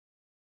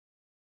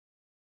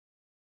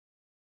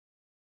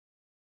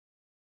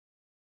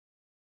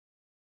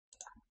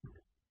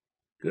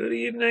Good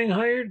evening,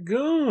 Hired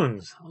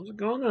Goons. How's it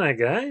going tonight,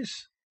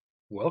 guys?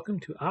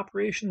 Welcome to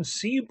Operation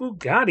Si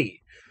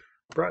Bugatti,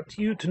 brought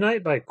to you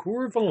tonight by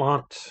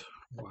Courvolant.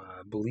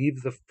 I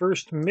believe the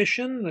first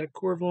mission that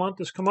Courvolant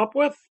has come up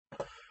with.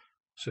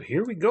 So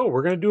here we go.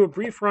 We're going to do a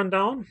brief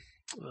rundown.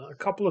 A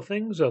couple of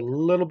things a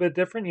little bit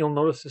different. You'll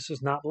notice this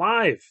is not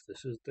live.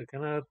 This is to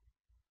kind of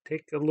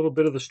take a little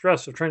bit of the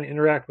stress of trying to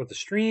interact with the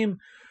stream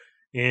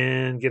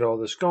and get all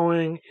this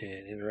going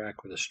and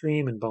interact with the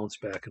stream and bounce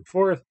back and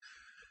forth.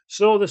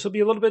 So this will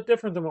be a little bit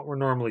different than what we're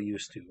normally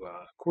used to.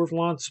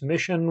 Courvolant's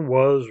mission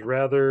was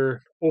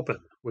rather open,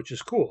 which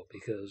is cool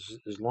because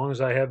as long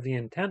as I have the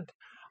intent,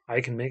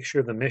 I can make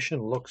sure the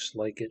mission looks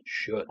like it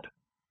should.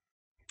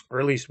 Or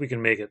at least we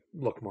can make it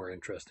look more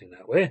interesting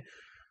that way.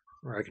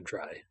 Or I can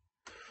try.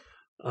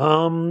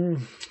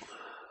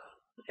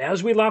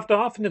 As we left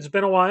off, and it's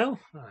been a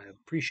while, I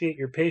appreciate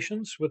your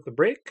patience with the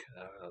break.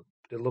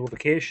 Did a little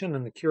vacation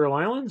in the Kuril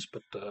Islands,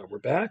 but we're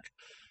back.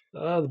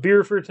 The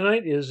beer for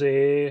tonight is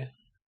a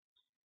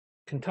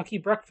Kentucky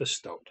Breakfast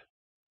Stout.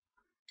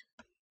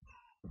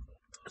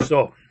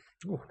 So,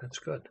 that's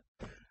good.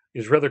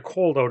 It's rather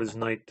cold out as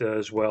night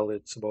as well.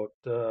 It's about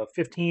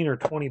 15 or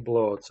 20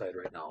 below outside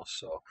right now,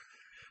 so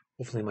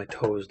hopefully my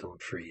toes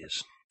don't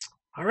freeze.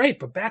 All right,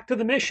 but back to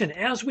the mission.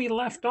 As we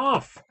left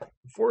off,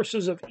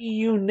 forces of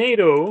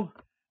EU.NATO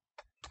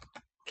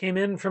came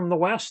in from the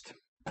west,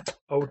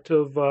 out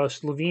of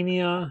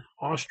Slovenia,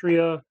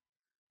 Austria,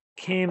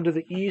 came to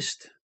the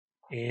east,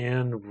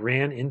 and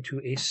ran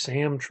into a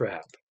SAM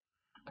trap.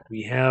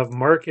 We have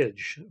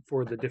markage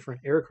for the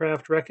different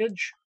aircraft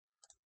wreckage,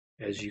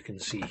 as you can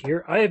see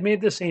here. I have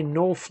made this a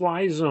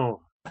no-fly zone.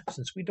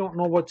 Since we don't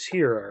know what's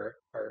here,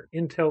 our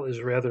intel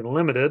is rather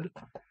limited.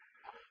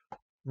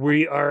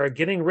 We are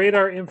getting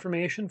radar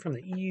information from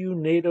the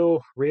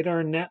EU-NATO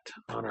radar net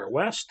on our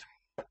west,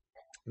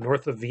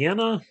 north of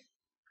Vienna,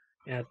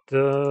 at,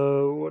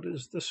 what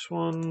is this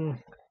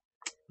one?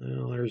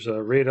 Well, there's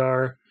a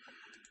radar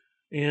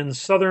in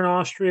southern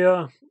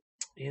Austria,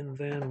 and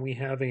then we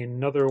have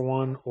another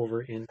one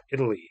over in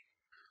Italy.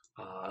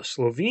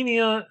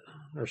 Slovakia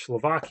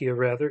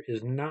rather,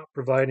 is not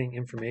providing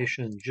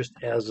information just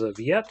as of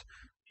yet,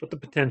 but the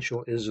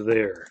potential is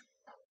there.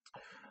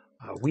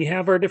 We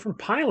have our different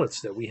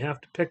pilots that we have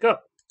to pick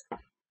up.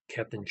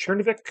 Captain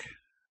Chernovic,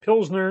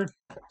 Pilsner,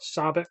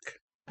 Sabik,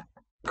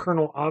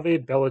 Colonel Ave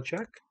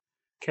Belicek,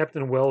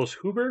 Captain Wells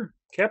Huber,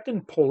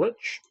 Captain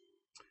Polich,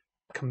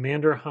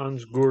 Commander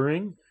Hans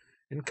Goering,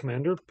 and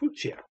Commander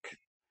Puciak.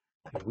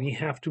 We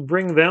have to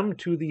bring them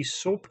to the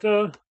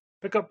Sopta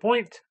pickup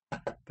point,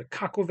 the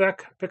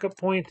Kakovec pickup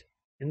point,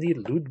 and the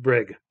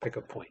Ludbreg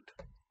pickup point.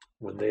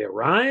 When they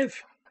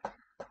arrive,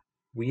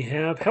 we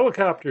have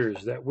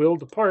helicopters that will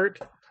depart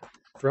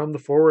from the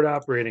forward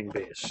operating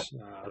base,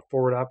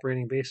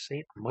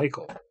 St.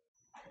 Michael.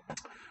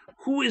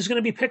 Who is going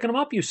to be picking them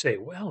up, you say?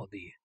 Well,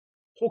 the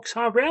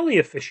Hoxha Rally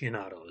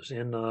Aficionados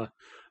in a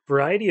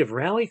variety of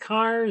rally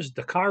cars,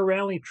 Dakar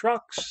rally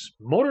trucks,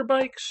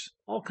 motorbikes,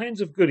 all kinds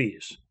of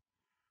goodies.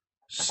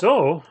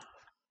 So,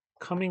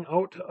 coming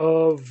out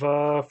of,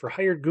 for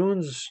Hired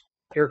Goons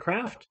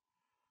aircraft,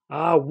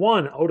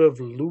 one out of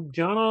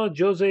Ljubljana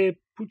Jose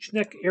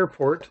Puchnik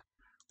Airport,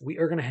 we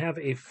are going to have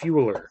a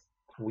fueler.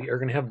 We are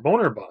going to have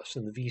Boner Bus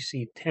in the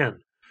VC-10.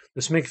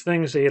 This makes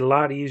things a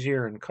lot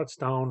easier and cuts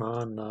down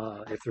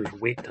on if there's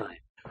wait time.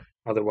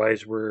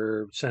 Otherwise,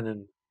 we're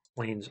sending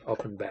planes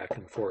up and back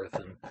and forth,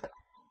 and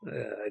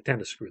I tend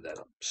to screw that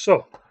up.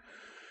 So,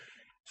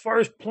 as far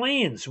as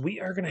planes, we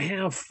are going to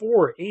have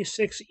 4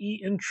 A6E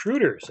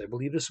intruders. I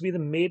believe this will be the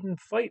maiden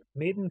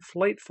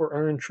flight for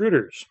our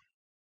intruders.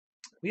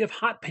 We have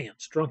Hot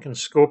Pants, Drunken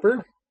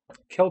Scoper,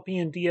 Kelpie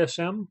and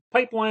DSM,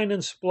 Pipeline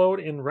and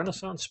Splode, and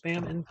Renaissance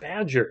Spam and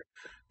Badger.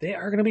 They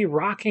are going to be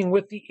rocking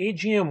with the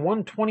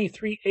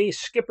AGM-123A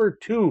Skipper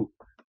 2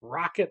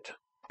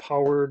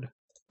 rocket-powered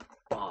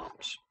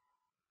bombs.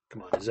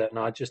 Come on, is that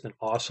not just an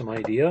awesome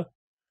idea?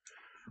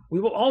 We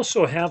will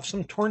also have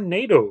some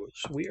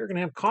tornadoes. We are going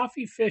to have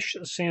Coffee Fish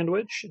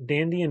Sandwich,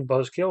 Dandy and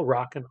Buzzkill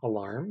rocking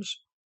alarms.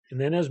 And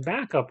then as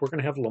backup, we're going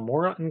to have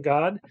Lamora and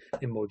God,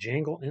 and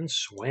Mojangle and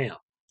Swam.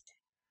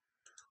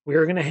 We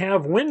are going to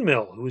have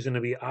Windmill, who's going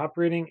to be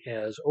operating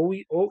as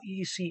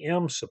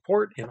OECM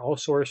support and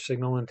also our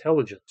signal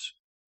intelligence.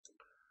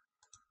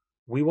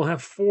 We will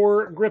have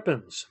 4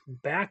 Grippins,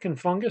 Back and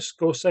Fungus,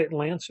 Ghost Sight and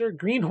Lancer,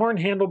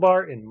 Greenhorn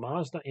Handlebar, and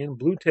Mazda and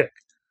Blue Tick,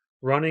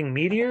 running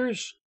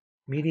Meteors,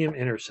 medium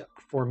intercept,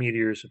 4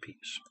 Meteors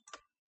apiece.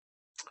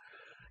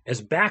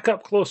 As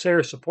backup close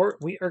air support,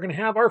 we are going to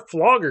have our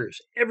Floggers.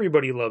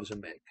 Everybody loves a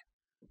Meg.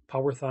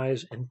 Power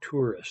Thighs and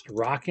Tourist,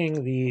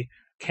 rocking the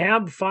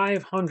Cab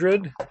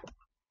 500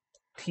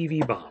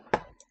 TV bomb.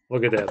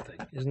 Look at that thing.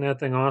 Isn't that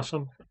thing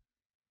awesome?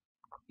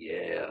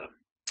 Yeah.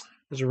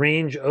 There's a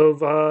range of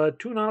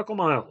 2 nautical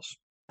miles.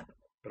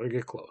 Better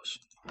get close.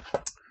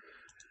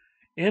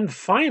 And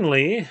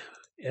finally,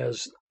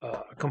 as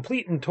a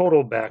complete and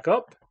total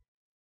backup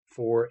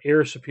for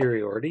air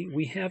superiority,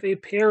 we have a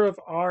pair of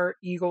our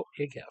Eagle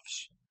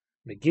AGFs,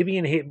 McGibby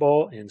and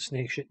Hateball and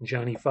Snakeshit and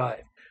Johnny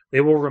 5.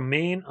 They will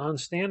remain on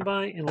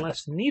standby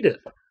unless needed.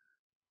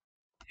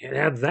 And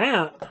at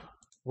that,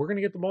 we're going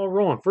to get the ball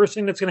rolling. First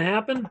thing that's going to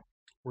happen,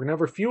 we're going to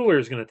have our fueler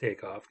is going to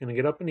take off, going to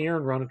get up in the air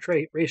and run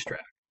a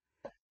racetrack.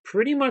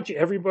 Pretty much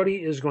everybody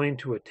is going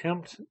to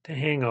attempt to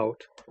hang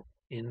out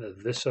in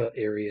this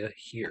area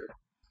here.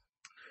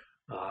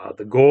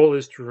 The goal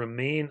is to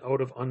remain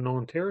out of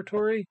unknown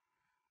territory,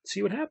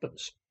 see what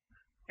happens.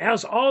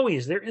 As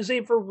always, there is a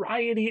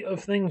variety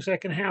of things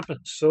that can happen,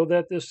 so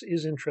that this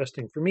is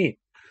interesting for me.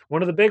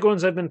 One of the big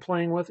ones I've been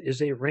playing with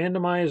is a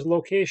randomized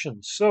location.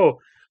 So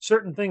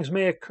certain things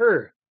may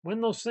occur.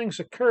 When those things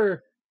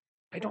occur,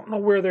 I don't know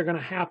where they're going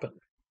to happen.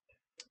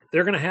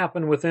 They're going to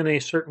happen within a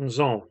certain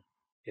zone.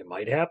 It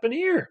might happen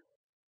here.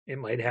 It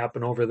might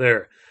happen over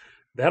there.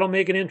 That'll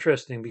make it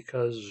interesting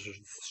because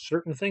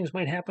certain things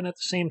might happen at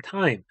the same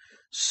time.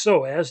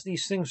 So as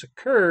these things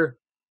occur,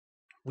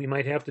 we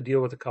might have to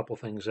deal with a couple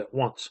things at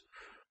once.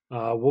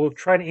 We'll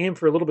try to aim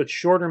for a little bit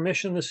shorter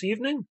mission this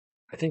evening.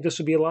 I think this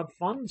will be a lot of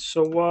fun.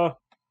 So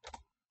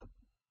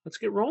let's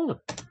get rolling.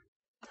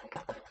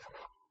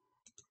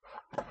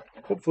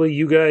 Hopefully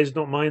you guys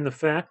don't mind the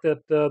fact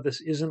that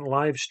this isn't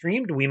live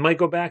streamed. We might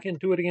go back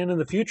into it again in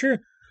the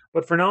future.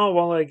 But for now,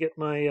 while I get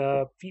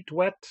my feet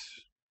wet,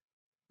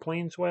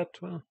 planes wet,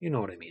 well, you know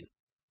what I mean.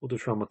 We'll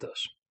just run with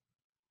this.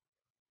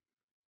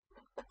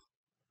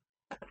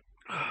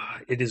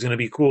 It is going to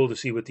be cool to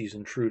see what these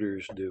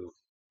intruders do.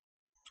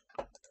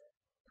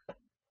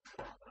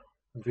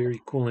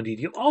 Very cool indeed.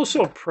 You'll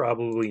also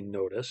probably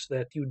notice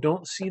that you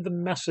don't see the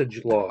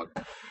message log.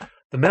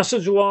 The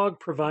message log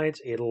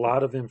provides a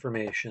lot of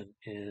information,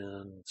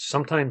 and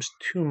sometimes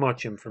too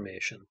much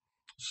information.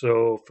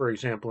 So, for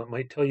example, it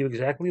might tell you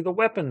exactly the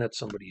weapon that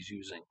somebody's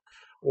using,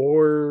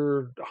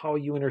 or how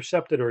you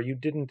intercepted or you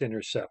didn't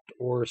intercept,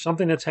 or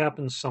something that's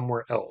happened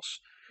somewhere else.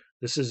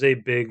 This is a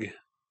big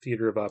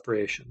theater of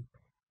operation.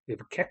 We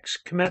have a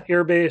Kemet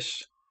Air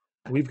Base.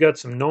 We've got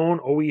some known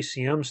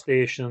OECM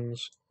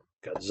stations.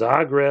 We've got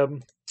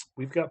Zagreb.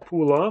 We've got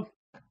Pula.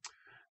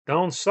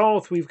 Down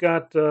south, we've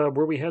got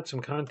where we had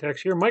some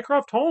contacts here.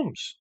 Mycroft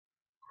Holmes,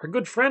 our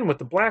good friend with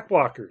the black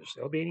blockers,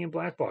 the Albanian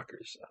black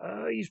blockers.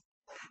 He's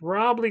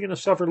probably going to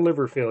suffer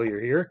liver failure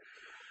here.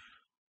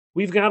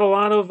 We've got a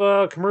lot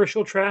of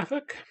commercial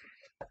traffic.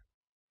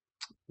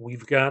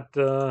 We've got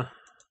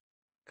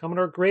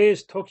Commodore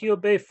Gray's Tokyo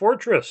Bay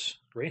Fortress.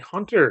 Gray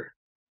Hunter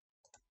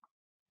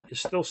is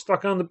still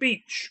stuck on the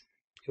beach.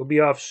 He'll be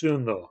off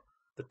soon, though.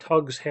 The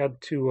tugs had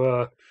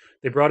to...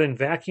 They brought in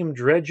vacuum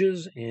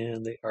dredges,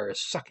 and they are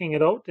sucking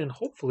it out, and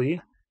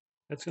hopefully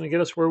that's going to get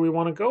us where we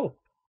want to go.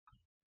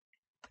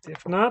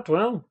 If not,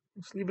 well,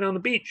 let's leave it on the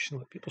beach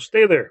and let people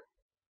stay there.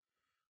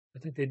 I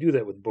think they do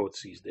that with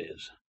boats these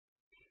days.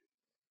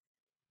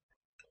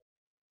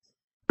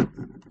 All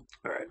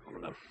right, I'm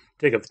going to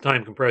take up the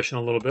time compression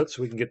a little bit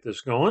so we can get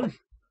this going.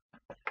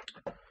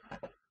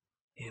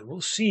 And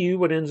we'll see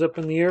what ends up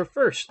in the air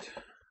first.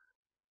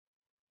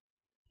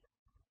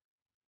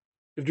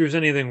 If there's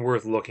anything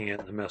worth looking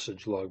at in the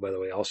message log, by the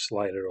way, I'll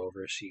slide it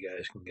over so you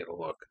guys can get a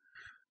look.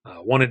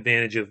 One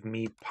advantage of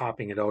me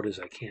popping it out is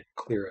I can't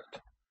clear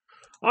it.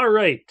 All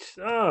right,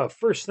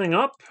 first thing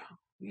up,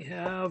 we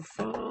have,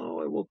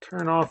 I will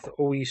turn off the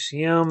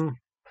OECM.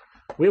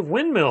 We have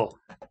Windmill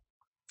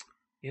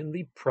in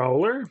the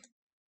Prowler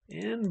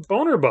and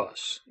Boner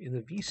Bus in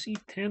the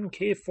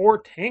VC-10K4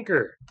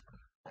 tanker,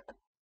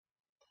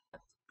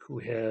 who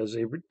has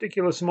a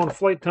ridiculous amount of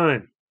flight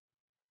time.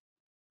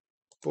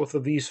 Both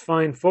of these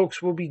fine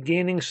folks will be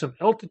gaining some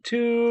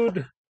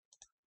altitude,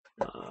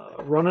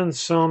 running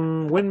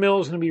some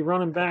windmills, going to be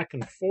running back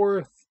and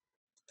forth.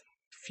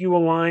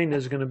 Fuel line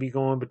is going to be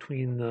going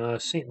between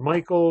St.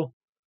 Michael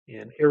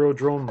and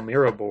Aerodrome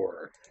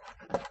Maribor.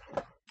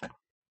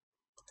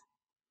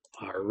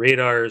 Our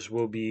radars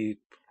will be,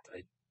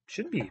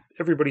 should be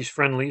everybody's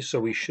friendly, so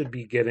we should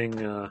be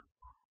getting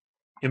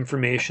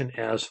information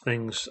as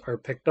things are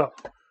picked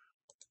up.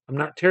 I'm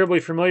not terribly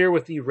familiar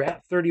with the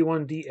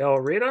RAT-31DL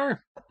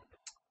radar.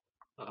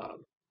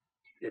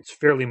 It's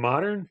fairly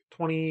modern,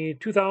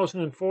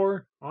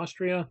 2004,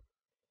 Austria.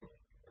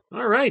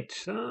 All right,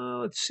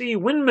 let's see.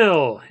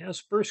 Windmill has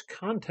first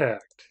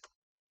contact.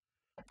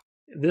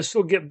 This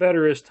will get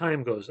better as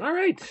time goes. All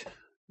right,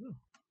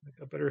 it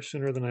got better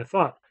sooner than I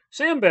thought.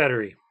 SAM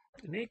battery,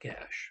 an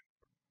A-cache.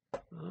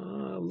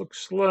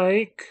 Looks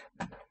like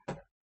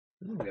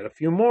we got a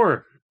few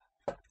more.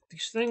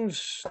 These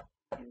things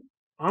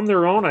on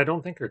their own, I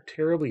don't think are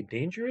terribly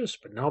dangerous,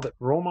 but now that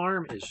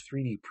Romarm is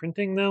 3D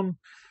printing them,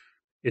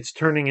 it's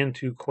turning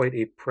into quite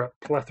a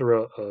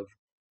plethora of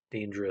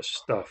dangerous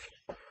stuff.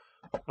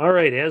 All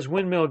right, as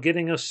Windmill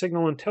getting us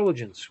signal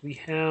intelligence, we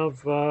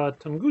have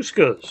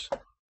Tunguska's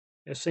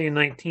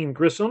SA-19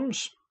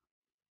 Grissom's,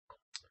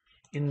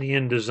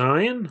 Indian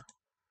design.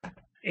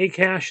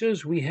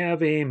 A-caches, we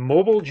have a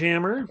mobile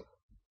jammer,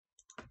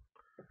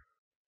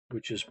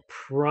 which is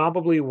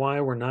probably why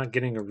we're not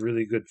getting a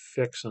really good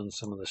fix on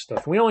some of this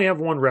stuff. We only have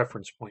one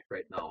reference point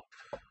right now.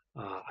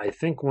 I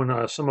think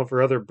when some of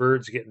our other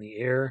birds get in the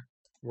air,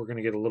 we're going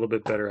to get a little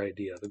bit better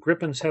idea. The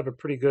Griffins have a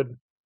pretty good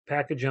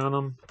package on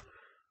them.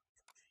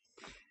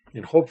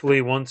 And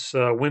hopefully once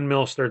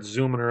windmill starts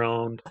zooming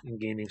around and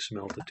gaining some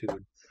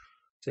altitude.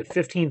 It's at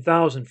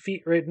 15,000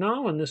 feet right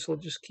now, and this will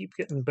just keep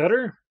getting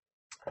better.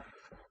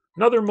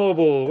 Another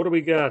mobile. What do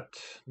we got?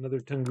 Another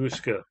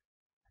Tunguska.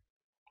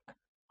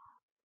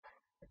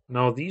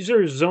 Now, these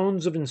are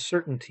zones of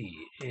uncertainty,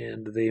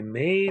 and they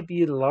may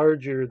be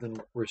larger than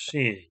what we're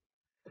seeing.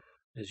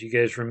 As you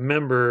guys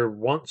remember,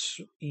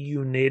 once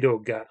EU.NATO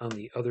got on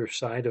the other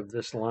side of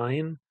this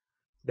line,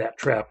 that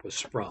trap was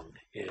sprung,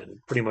 and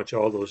pretty much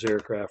all those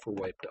aircraft were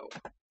wiped out.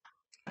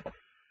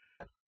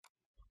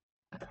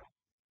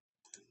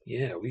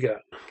 Yeah, we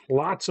got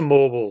lots of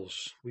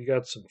mobiles. We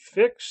got some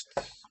fixed.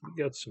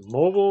 We got some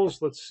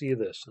mobiles. Let's see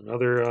this.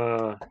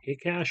 Another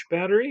A-Cache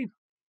battery.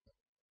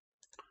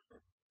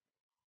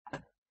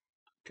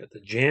 Got the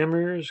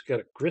jammers.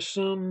 Got a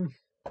Grissom.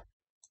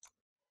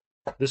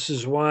 This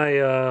is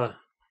why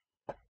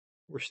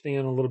we're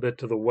staying a little bit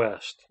to the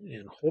west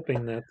and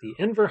hoping that the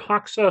Enver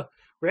Hoxha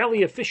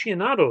Rally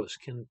Aficionados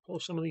can pull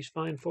some of these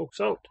fine folks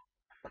out.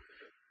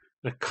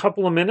 In a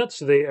couple of minutes,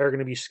 they are going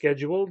to be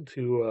scheduled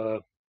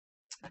to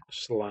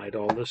slide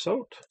all this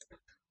out.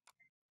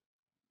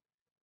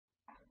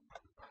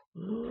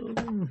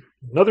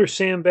 Another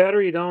SAM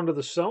battery down to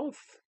the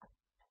south.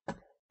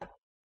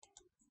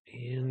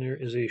 And there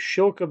is a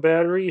Shilka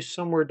battery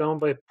somewhere down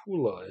by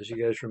Pula. As you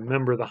guys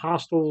remember, the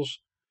hostiles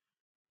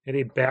had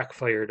a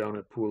backfire down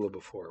at Pula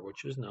before,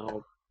 which is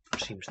now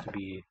seems to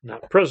be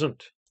not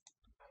present.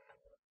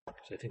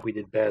 Because I think we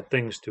did bad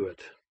things to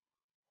it.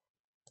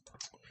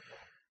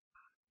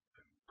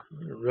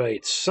 All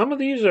right, some of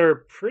these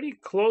are pretty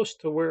close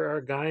to where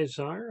our guys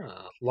are.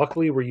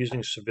 Luckily, we're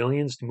using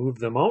civilians to move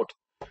them out.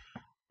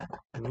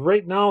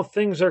 Right now,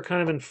 things are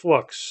kind of in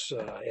flux.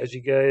 As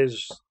you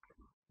guys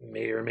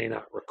may or may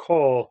not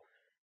recall,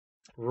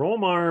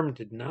 Romarm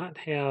did not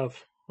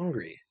have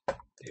Hungary.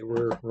 They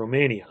were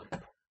Romania.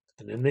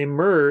 And then they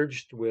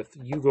merged with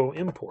Yugo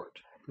Import,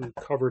 who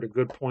covered a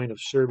good point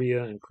of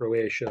Serbia and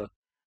Croatia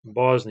and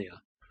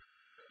Bosnia.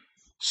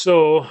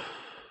 So,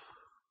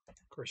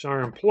 of course,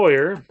 our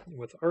employer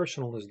with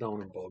Arsenal is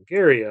down in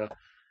Bulgaria,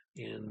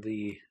 and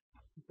the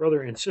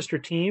brother and sister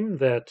team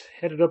that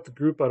headed up the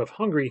group out of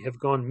Hungary have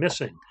gone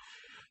missing.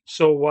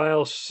 So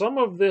while some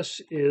of this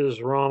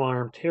is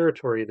Romarm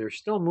territory, they're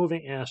still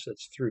moving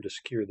assets through to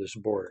secure this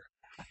border.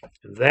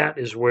 And that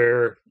is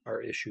where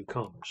our issue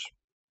comes.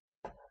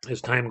 As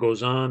time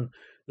goes on,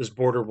 this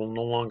border will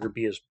no longer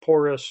be as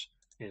porous,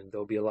 and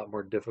there'll be a lot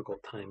more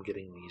difficult time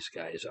getting these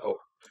guys out.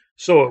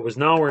 So it was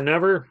now or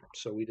never,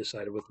 so we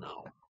decided with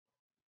now.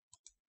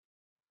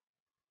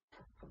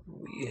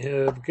 We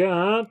have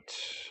got,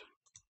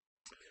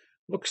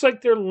 looks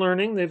like they're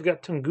learning. They've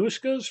got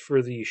Tunguskas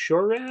for the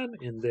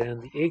SHORAD, and then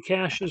the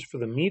A-Caches for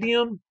the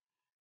medium.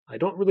 I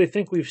don't really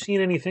think we've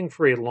seen anything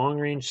for a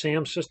long-range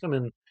SAM system,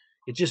 and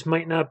it just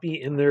might not be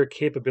in their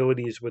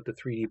capabilities with the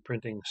 3D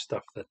printing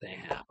stuff that they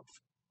have.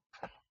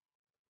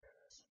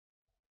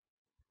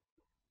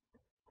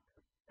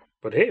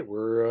 But hey,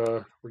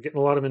 we're getting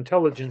a lot of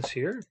intelligence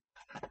here.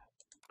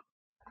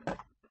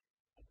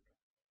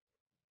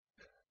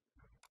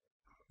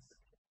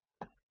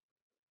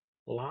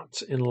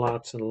 Lots and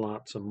lots and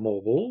lots of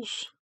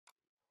mobiles.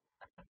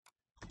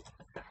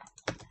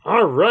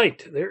 All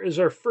right, there is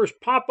our first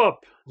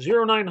pop-up.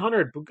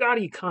 0900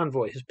 Bugatti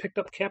convoy has picked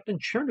up Captain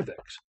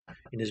Chernovics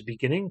and is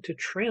beginning to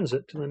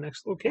transit to the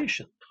next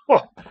location.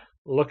 Oh,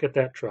 look at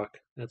that truck.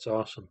 That's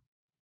awesome.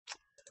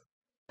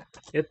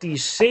 At the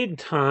same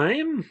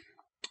time,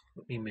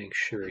 let me make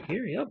sure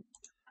here. Yep.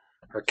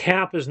 Our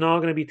cap is now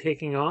going to be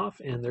taking off,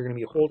 and they're going to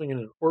be holding in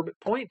an orbit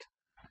point.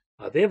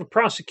 They have a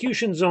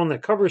prosecution zone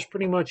that covers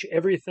pretty much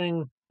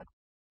everything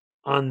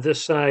on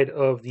this side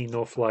of the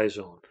no-fly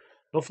zone.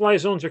 No-fly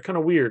zones are kind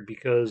of weird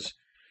because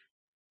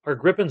our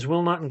Gripens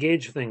will not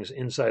engage things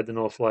inside the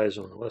no-fly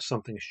zone unless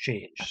something's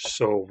changed.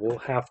 So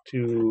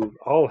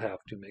I'll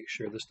have to make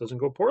sure this doesn't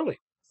go poorly.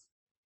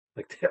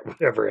 Like that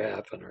would ever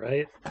happen,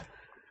 right?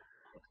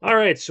 All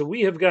right, so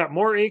we have got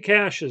more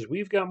A-Caches.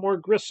 We've got more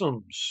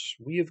Grissoms.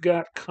 We've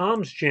got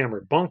comms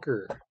jammer,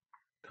 bunker,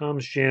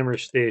 comms jammer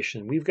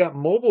station. We've got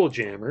mobile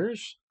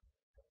jammers.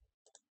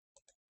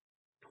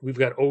 We've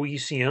got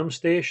OECM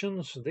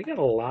stations. They got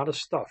a lot of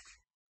stuff.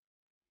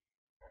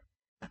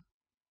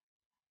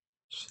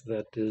 So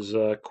that is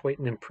quite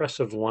an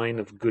impressive line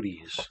of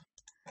goodies.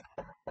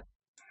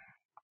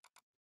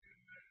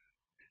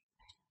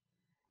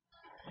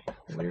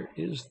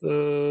 There's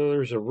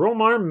a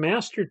Romarm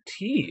Master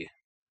T.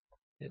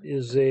 It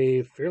is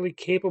a fairly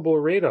capable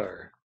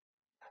radar.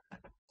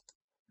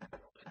 I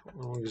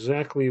don't know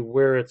exactly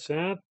where it's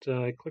at.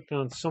 I clicked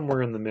on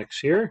somewhere in the mix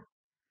here.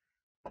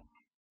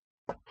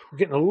 We're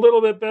getting a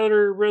little bit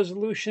better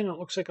resolution. It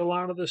looks like a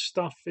lot of this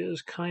stuff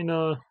is kind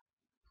of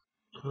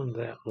on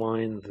that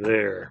line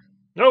there.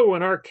 Oh,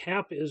 and our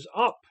cap is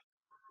up.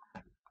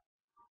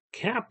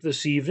 Cap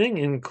this evening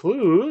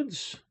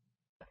includes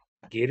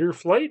Gator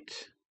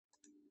Flight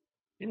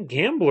and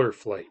Gambler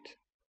Flight,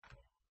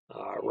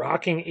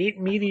 rocking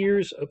 8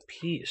 meteors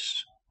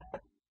apiece.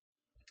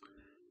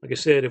 Like I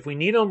said, if we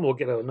need them, we'll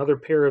get another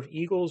pair of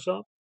Eagles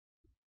up.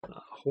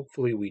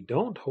 Hopefully we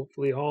don't.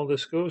 Hopefully all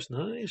this goes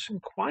nice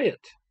and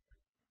quiet.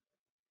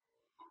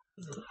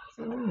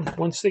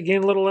 Once they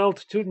gain a little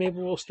altitude, maybe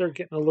we'll start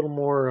getting a little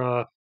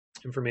more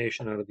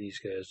information out of these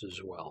guys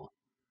as well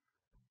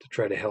to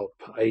try to help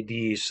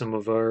ID some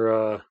of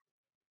our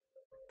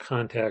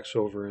contacts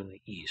over in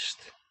the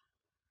east.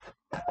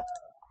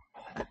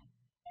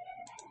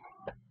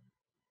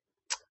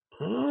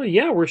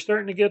 Yeah, we're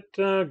starting to get,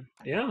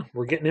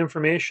 we're getting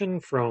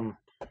information from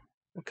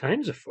all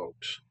kinds of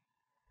folks.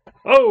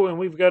 Oh, and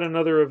we've got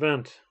another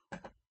event.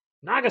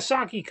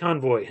 Nagasaki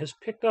convoy has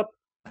picked up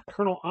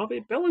Colonel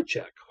Ave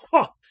Belichick.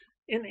 Huh,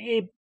 in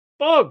a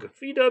bug,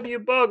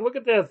 VW bug. Look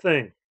at that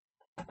thing.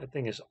 That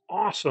thing is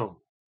awesome.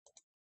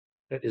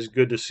 That is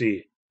good to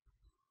see.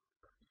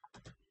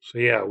 So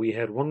yeah, we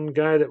had one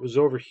guy that was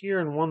over here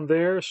and one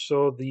there,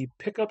 so the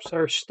pickups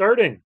are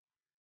starting.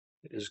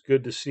 It is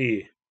good to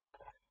see.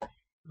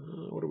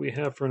 What do we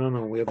have for an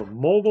unknown? We have a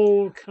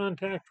mobile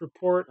contact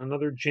report,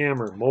 another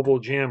jammer, mobile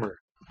jammer.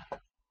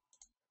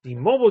 The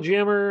mobile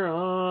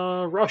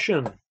jammer,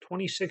 Russian,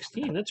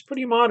 2016. That's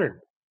pretty modern.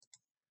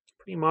 It's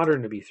pretty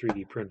modern to be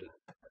 3D printed.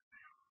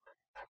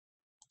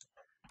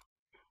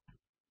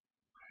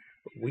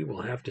 But we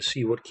will have to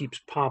see what keeps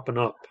popping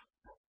up.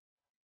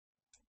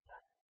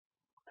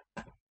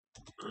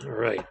 All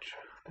right.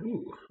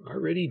 Ooh,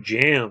 already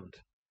jammed.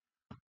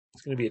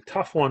 It's going to be a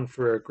tough one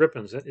for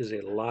Grippins. That is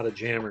a lot of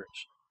jammers.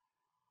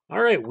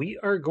 All right, we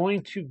are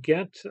going to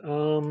get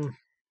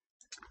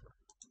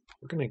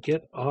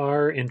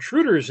our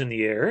intruders in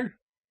the air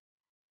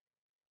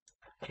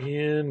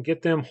and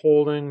get them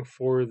holding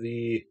for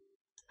the.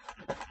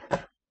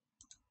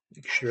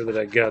 Make sure that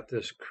I got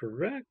this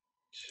correct.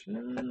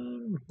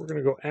 We're going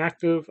to go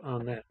active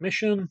on that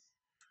mission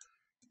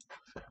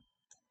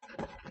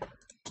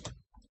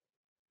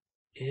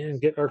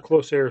and get our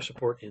close air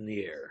support in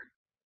the air.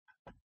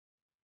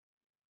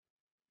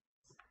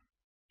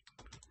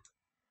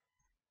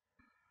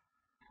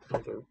 Now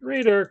the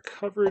radar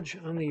coverage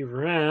on the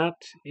Rat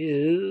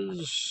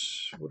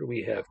is, what do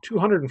we have?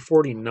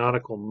 240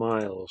 nautical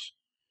miles.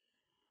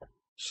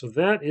 So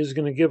that is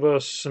going to give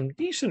us some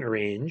decent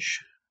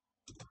range.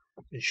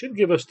 It should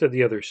give us to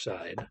the other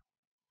side.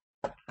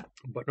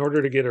 But in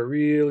order to get a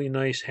really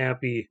nice,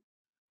 happy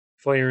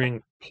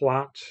firing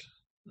plot,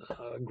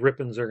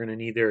 Grippins are going to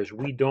need theirs.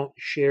 We don't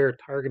share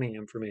targeting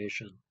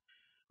information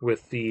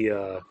with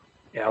the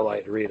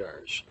Allied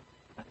radars.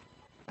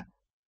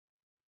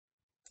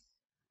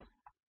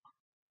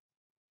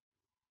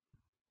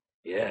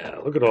 Yeah,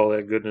 look at all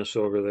that goodness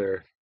over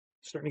there.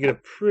 Starting to get a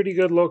pretty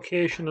good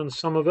location on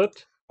some of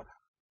it.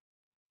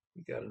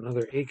 We got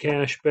another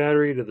Akash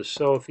battery to the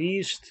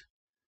southeast.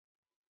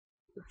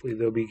 Hopefully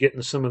they'll be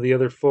getting some of the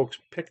other folks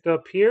picked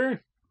up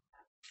here.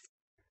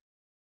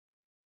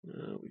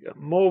 We got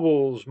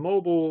mobiles. We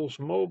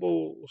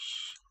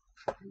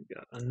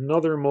got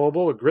another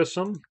mobile, a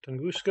Grissom,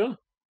 Tunguska.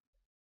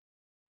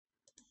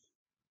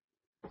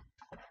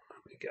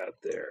 We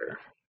got there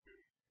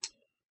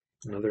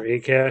another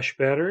Akash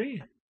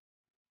battery.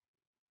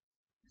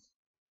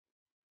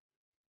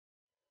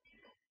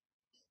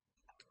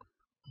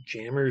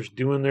 Jammers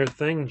doing their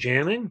thing,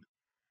 jamming.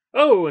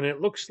 Oh, and it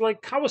looks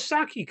like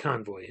Kawasaki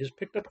convoy has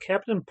picked up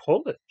Captain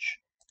Polich.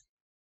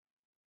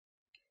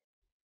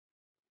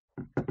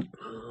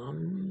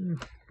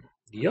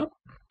 Yep,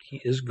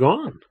 he is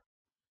gone.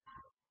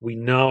 We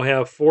now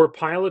have 4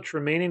 pilots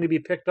remaining to be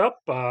picked up.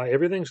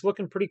 Everything's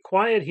looking pretty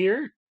quiet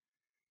here.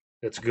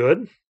 That's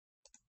good.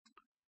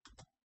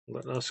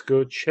 Let us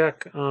go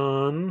check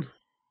on.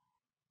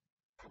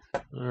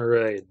 All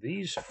right,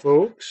 these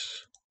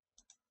folks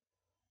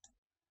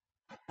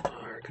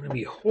are going to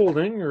be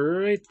holding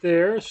right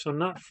there, so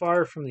not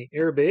far from the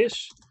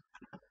airbase,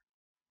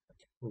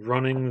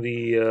 running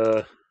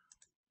the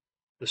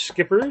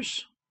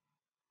skippers.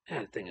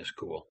 That thing is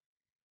cool.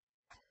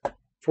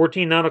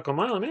 14 nautical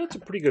mile. I mean, that's a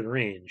pretty good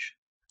range.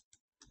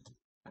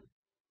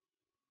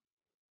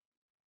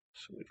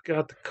 So we've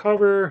got the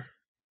cover.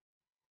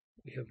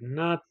 We have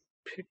not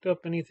picked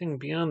up anything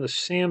beyond the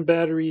SAM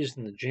batteries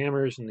and the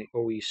jammers and the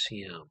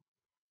OECM,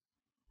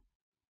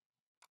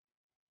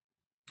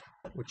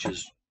 which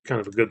is kind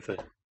of a good thing.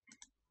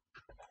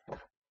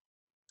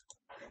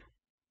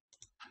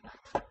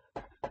 All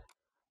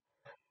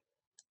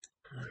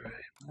right,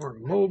 more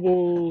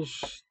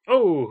mobiles.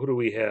 Oh, who do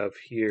we have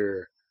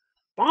here?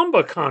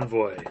 Bomba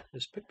convoy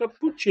has picked up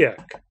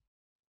Buciak.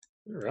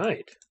 All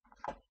right.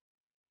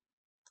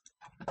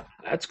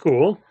 That's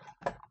cool.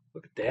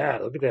 Look at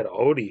that. Look at that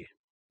Audi.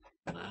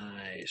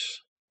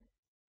 Nice.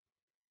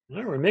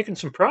 Well, we're making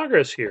some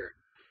progress here.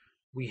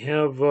 We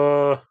have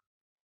looks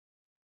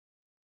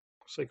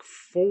like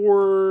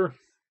four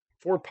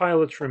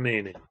pilots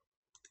remaining.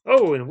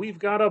 Oh, and we've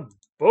got a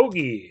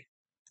bogey.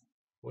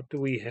 What do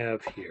we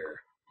have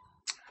here?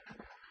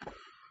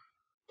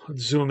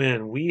 Let's zoom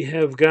in. We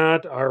have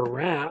got our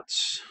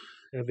Rats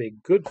have a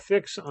good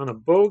fix on a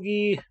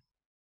bogey.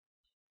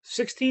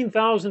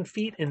 16,000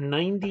 feet and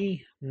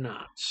 90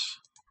 knots.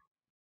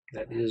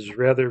 That is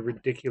rather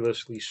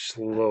ridiculously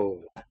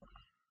slow.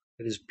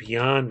 That is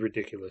beyond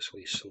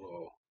ridiculously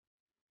slow.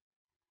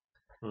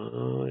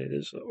 It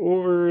is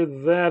over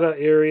that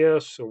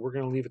area, so we're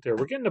going to leave it there.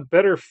 We're getting a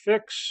better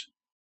fix.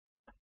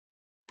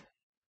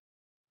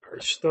 Our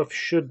stuff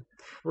should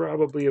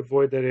probably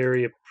avoid that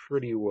area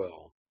pretty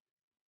well.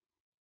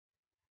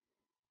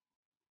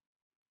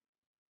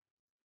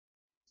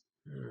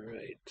 All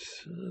right.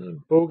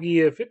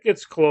 Bogey, if it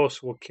gets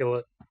close, we'll kill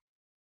it.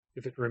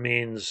 If it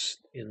remains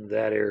in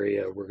that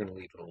area, we're going to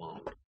leave it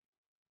alone.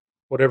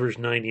 Whatever's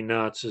 90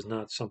 knots is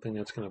not something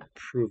that's going to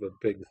prove a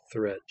big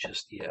threat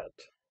just yet.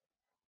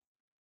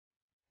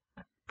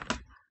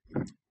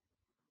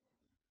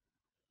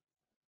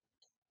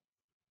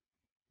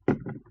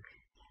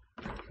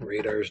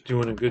 Radar's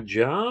doing a good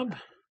job.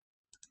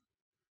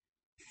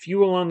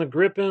 Fuel on the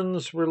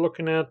Grippins, we're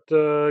looking at,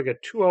 got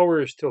 2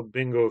 hours till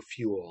bingo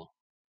fuel.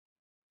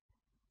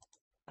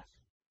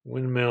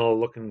 Windmill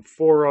looking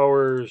 4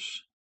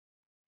 hours.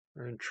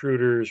 Our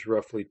intruders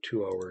roughly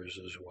 2 hours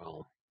as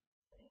well.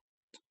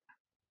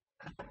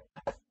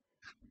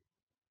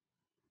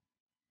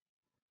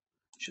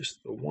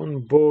 Just the one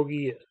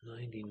bogey at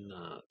 90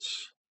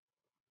 knots.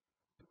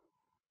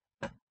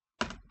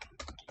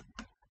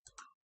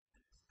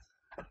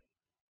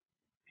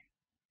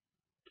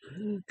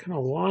 Kind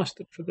of lost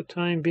it for the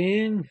time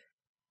being.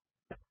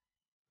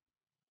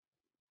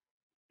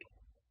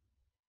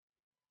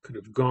 Could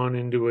have gone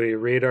into a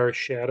radar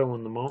shadow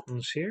in the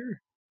mountains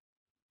here.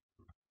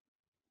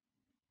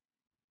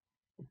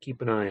 We'll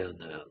keep an eye on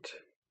that.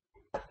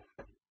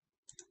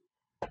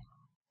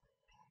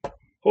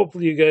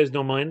 Hopefully you guys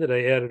don't mind that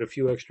I added a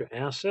few extra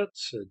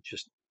assets. I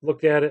just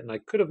looked at it and I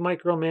could have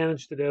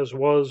micromanaged it as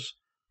was,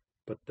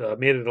 but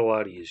made it a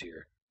lot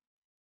easier,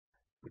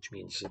 which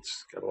means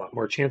it's got a lot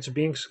more chance of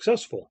being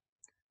successful.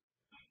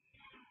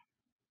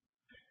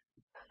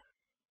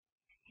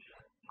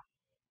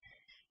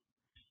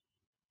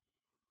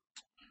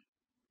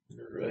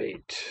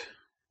 Right.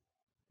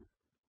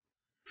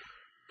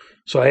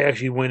 So I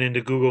actually went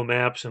into Google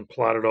Maps and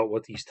plotted out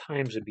what these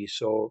times would be.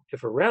 So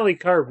if a rally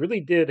car really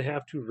did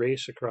have to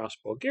race across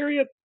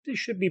Bulgaria, they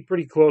should be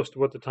pretty close to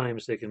what the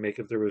times they can make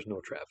if there was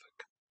no traffic.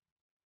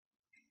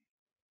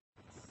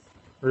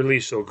 Or at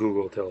least so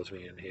Google tells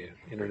me, and the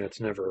internet's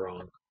never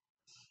wrong.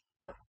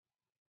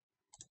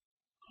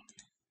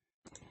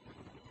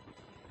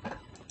 All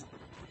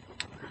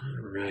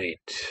right.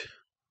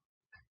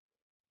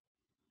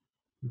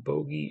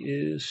 Bogey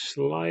is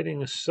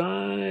sliding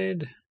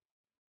aside.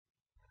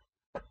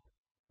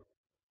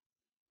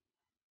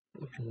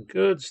 Looking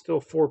good. Still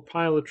 4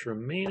 pilots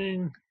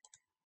remaining.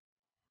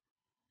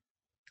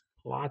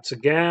 Lots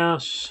of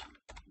gas.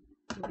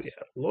 We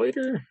have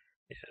loiter.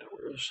 Yeah,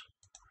 we're as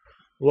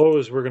low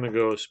as we're going to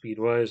go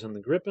speed-wise on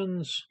the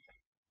Grippins.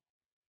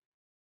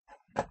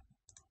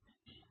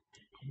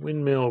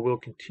 Windmill will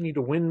continue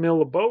to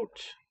windmill a boat.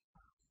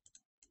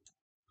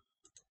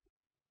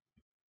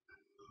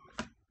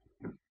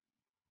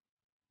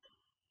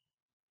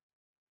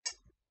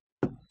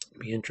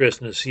 Be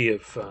interesting to see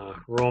if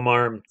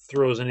Romarm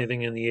throws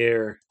anything in the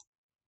air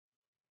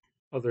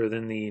other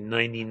than the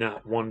 90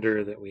 knot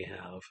wonder that we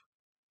have.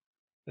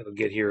 That'll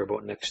get here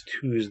about next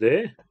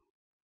Tuesday.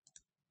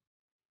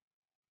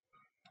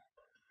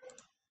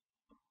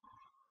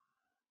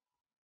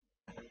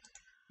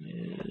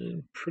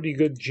 And pretty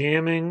good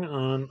jamming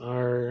on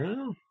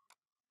our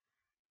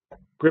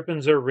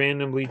Grippins are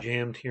randomly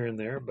jammed here and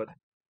there, but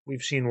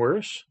we've seen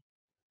worse.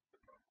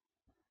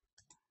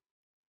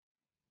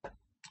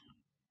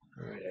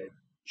 All right, I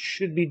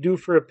should be due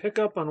for a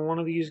pickup on one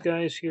of these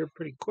guys here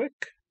pretty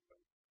quick.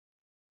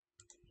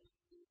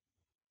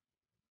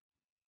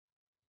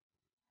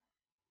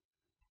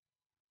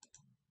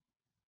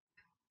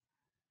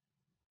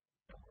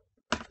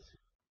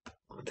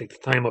 I'll take the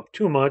time up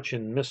too much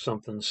and miss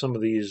something. Some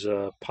of these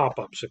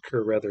pop-ups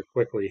occur rather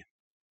quickly.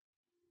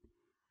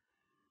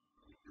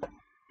 All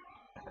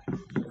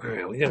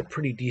right, we got a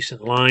pretty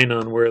decent line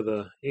on where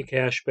the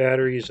Akash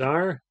batteries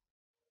are.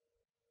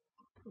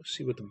 Let's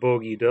see what the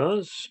bogey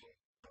does.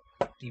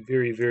 The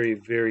very, very,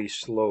 very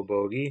slow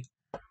bogey.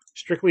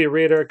 Strictly a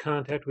radar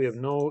contact. We have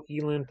no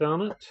ELINT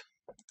on it.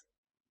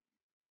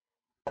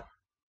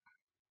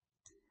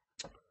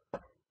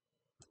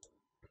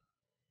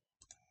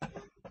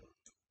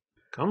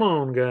 Come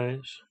on,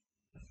 guys.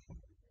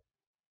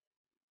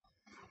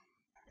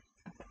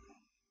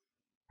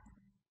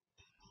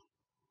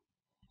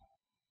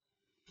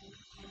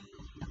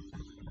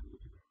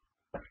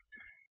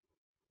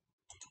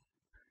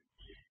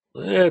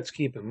 Let's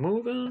keep it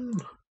moving.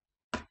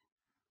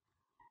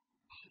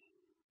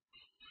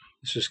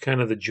 This is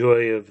kind of the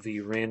joy of the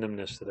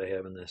randomness that I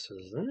have in this.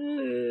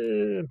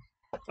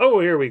 Oh,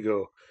 here we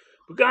go.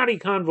 Bugatti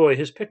convoy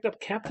has picked up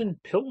Captain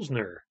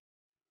Pilsner.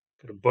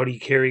 Got a buddy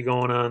carry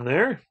going on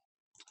there.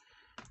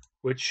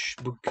 Which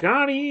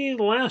Bugatti,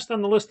 last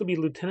on the list will be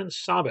Lieutenant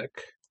Sabek.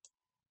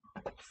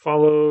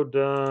 Followed,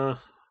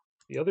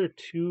 the other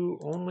two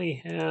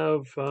only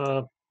have,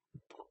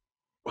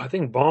 I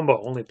think Bomba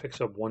only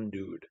picks up one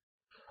dude.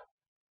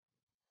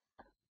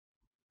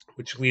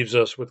 Which leaves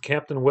us with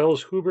Captain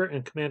Wells Huber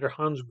and Commander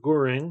Hans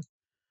Goering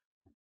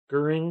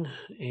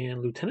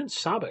and Lieutenant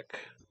Sabek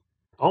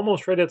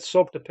Almost right at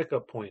soap to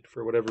pickup point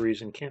for whatever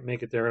reason. Can't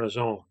make it there on his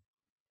own.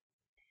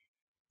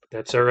 But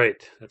that's all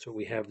right. That's what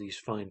we have these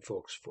fine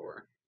folks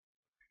for.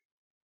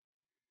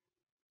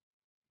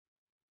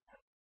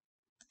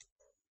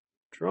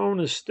 Drone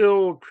is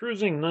still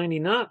cruising 90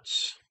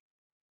 knots.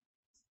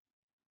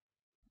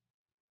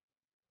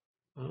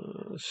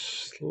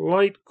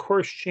 Slight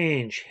course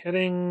change,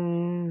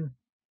 heading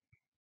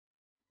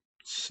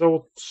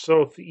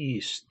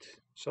southwest.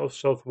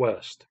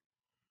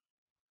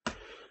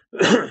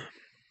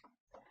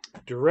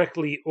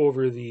 Directly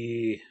over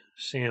the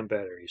sand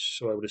batteries.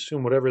 So I would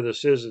assume whatever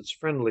this is, it's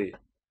friendly.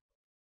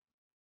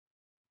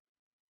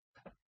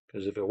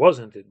 Because if it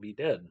wasn't, it'd be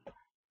dead.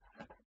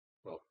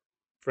 Well,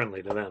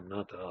 friendly to them,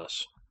 not to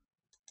us.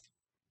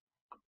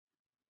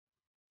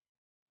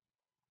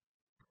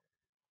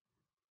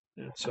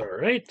 That's all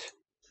right.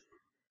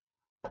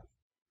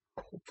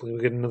 Hopefully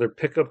we get another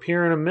pickup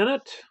here in a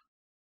minute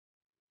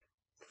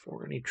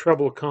before any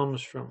trouble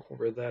comes from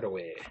over that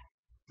away.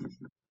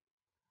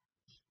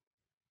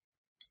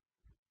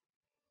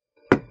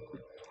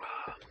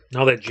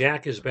 Now that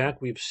Jack is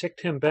back, we've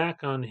sicked him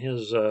back on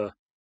his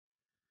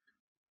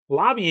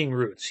lobbying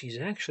routes. He's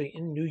actually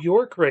in New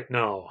York right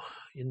now,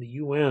 in the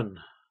UN.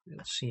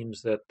 It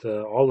seems that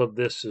all of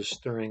this is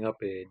stirring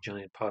up a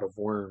giant pot of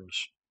worm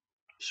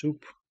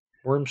soup,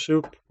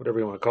 whatever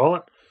you want to call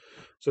it.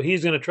 So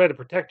he's going to try to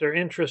protect our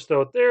interest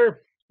out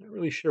there. Not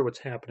really sure what's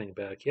happening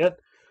back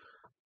yet.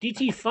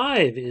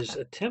 DT5 is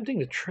attempting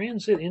to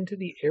transit into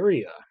the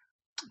area.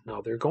 Now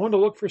they're going to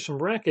look for some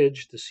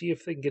wreckage to see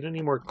if they can get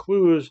any more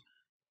clues.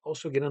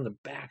 Also get on the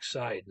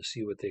backside and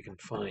see what they can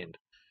find.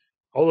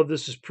 All of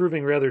this is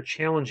proving rather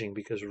challenging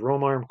because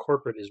Romarm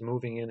Corporate is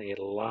moving in a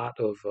lot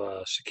of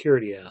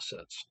security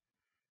assets.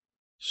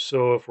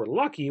 So if we're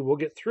lucky, we'll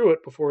get through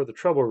it before the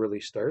trouble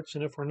really starts.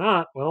 And if we're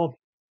not, well,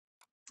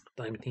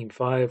 Diamond Team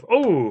 5.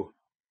 Oh,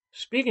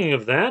 speaking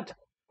of that,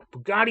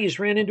 Bugatti's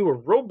ran into a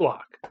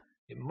roadblock.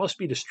 It must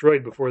be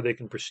destroyed before they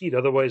can proceed,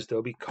 otherwise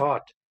they'll be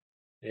caught.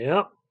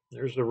 Yep,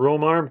 there's the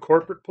Romarm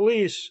Corporate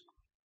Police.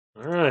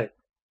 All right.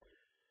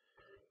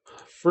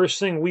 First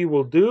thing we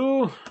will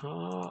do,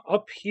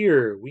 up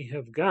here we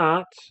have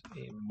got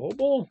a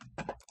mobile.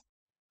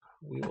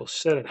 We will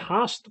set it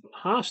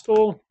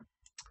hostile.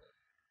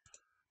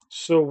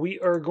 So we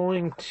are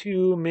going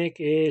to make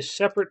a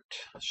separate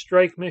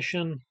strike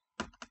mission.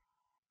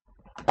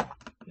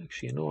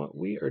 Actually, you know what?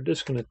 We are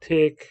just going to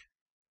take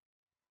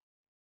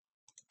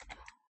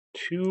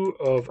 2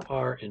 of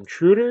our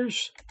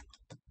intruders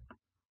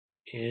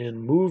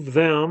and move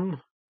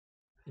them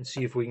and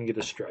see if we can get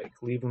a strike.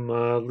 Leave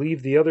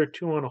the other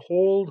 2 on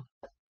hold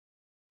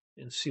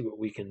and see what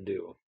we can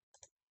do.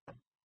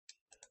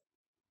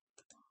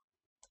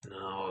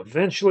 Now,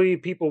 eventually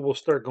people will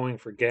start going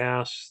for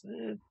gas.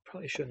 It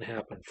probably shouldn't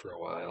happen for a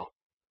while.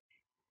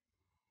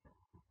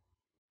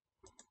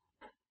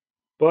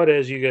 But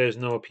as you guys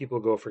know, people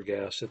go for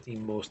gas at the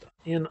most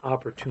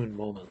inopportune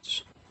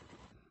moments.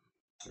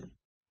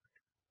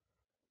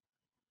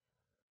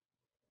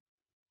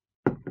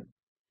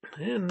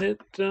 And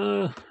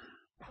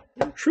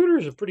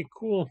intruders are pretty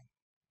cool.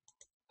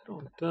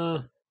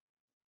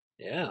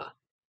 Yeah.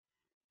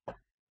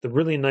 The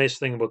really nice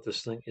thing about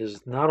this thing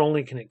is not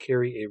only can it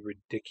carry a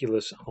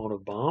ridiculous amount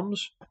of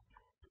bombs,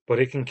 but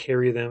it can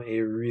carry them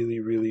a really,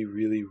 really,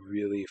 really,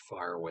 really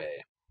far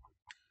away.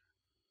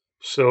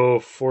 So,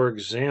 for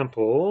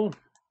example,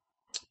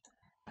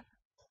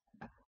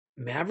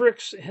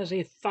 Mavericks has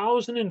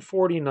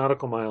 1,040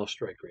 nautical mile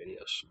strike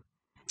radius.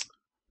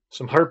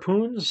 Some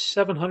Harpoons,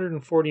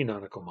 740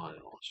 nautical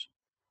miles.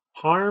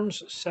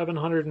 Harms,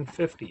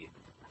 750.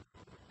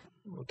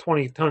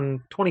 20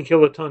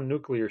 kiloton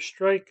nuclear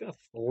strike,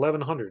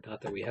 1,100.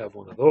 Not that we have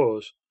one of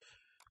those.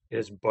 It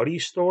has Buddy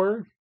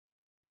Store.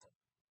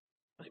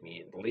 I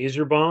mean,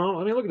 laser bomb.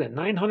 I mean, look at that,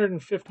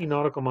 950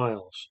 nautical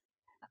miles.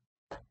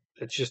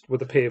 It's just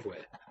with a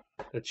paveway.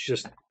 That's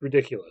just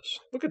ridiculous.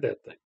 Look at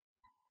that thing.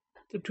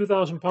 It's a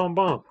 2,000-pound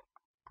bomb.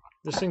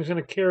 This thing's going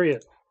to carry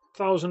it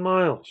 1,000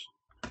 miles.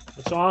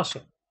 That's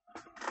awesome.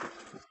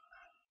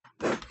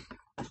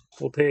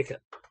 We'll take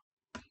it.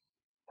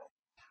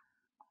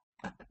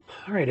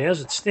 All right, as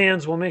it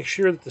stands, we'll make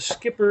sure that the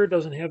skipper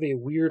doesn't have a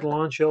weird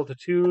launch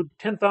altitude.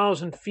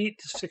 10,000 feet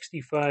to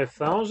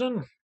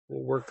 65,000.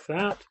 We'll work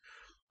that.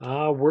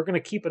 We're going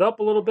to keep it up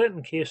a little bit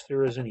in case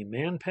there is any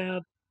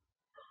man-pad.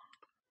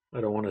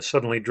 I don't want to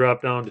suddenly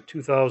drop down to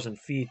 2,000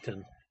 feet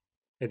and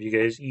have you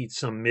guys eat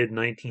some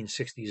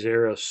mid-1960s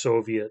era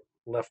Soviet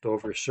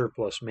leftover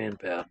surplus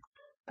man-pad.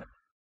 It'd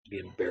be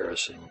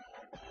embarrassing.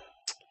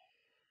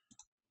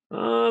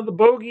 The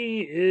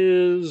bogey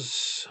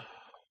is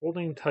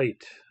holding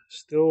tight.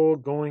 Still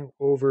going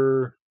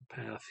over the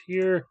path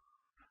here.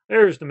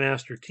 There's the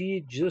Master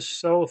T,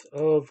 just south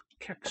of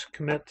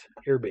Kexkemet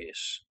Air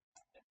Base.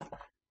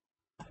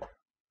 All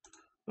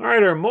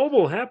right, our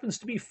mobile happens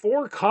to be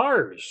 4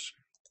 cars.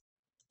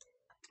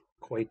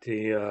 Quite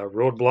a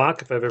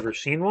roadblock if I've ever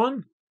seen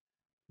one.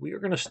 We are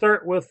going to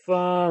start with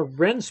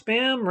Renaissance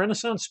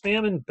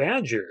Spam, and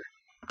Badger.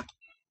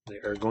 They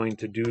are going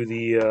to do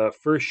the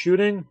first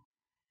shooting.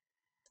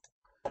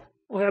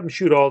 we'll have him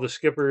shoot all the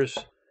skippers.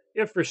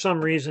 If for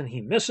some reason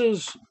he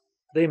misses,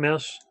 they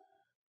miss,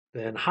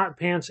 then Hot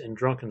Pants and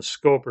Drunken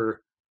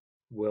Scoper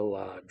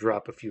will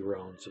drop a few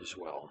rounds as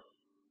well.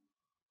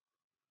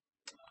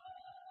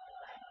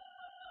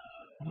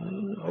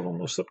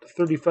 Almost up to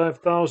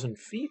 35,000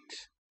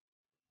 feet.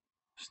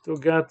 Still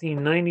got the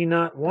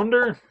 90-knot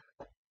Wonder.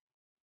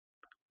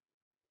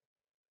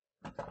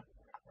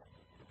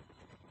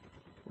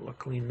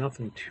 Luckily,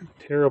 nothing too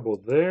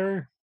terrible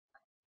there.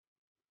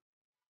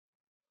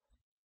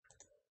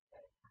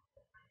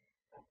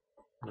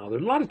 Now,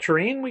 there's a lot of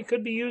terrain we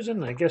could be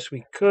using. I guess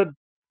we could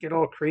get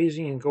all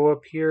crazy and go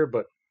up here,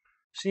 but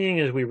seeing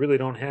as we really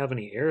don't have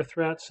any air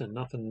threats and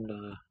nothing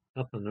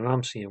that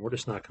I'm seeing, we're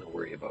just not going to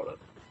worry about it.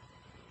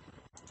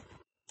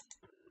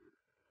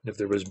 If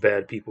there was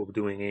bad people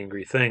doing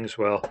angry things,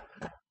 well,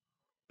 it'd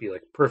be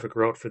like a perfect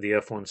route for the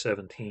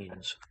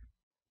F-117s.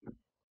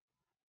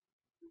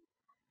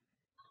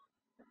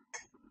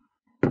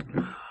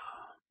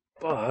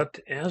 But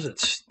as it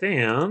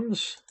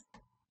stands,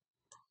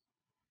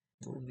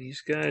 move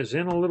these guys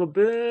in a little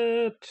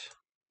bit.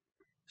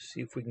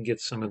 See if we can get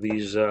some of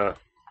these. Oh,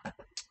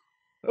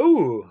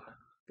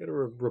 got a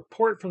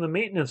report from the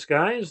maintenance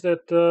guys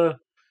that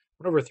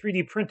one of our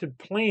 3D printed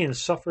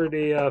planes suffered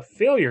a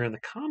failure in the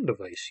comm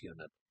device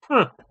unit.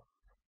 Huh.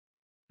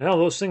 Well,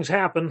 those things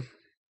happen.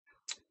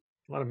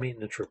 A lot of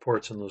maintenance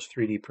reports on those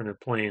 3D printed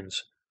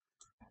planes.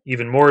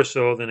 Even more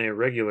so than a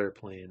regular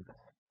plane.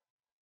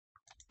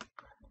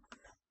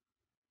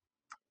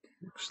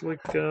 Looks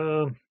like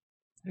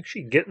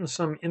actually getting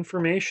some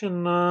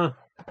information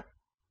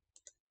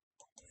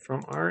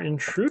from our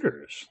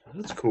intruders.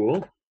 That's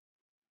cool.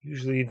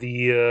 Usually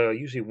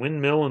the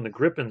windmill and the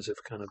Grippins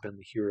have kind of been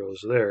the heroes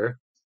there.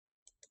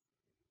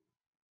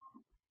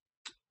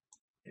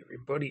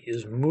 Everybody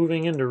is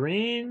moving into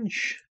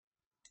range.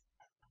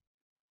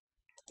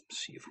 Let's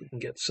see if we can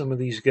get some of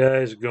these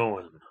guys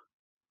going.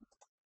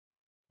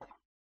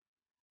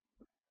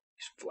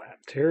 Flat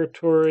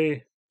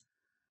territory.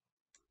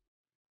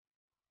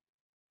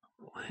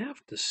 We'll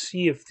have to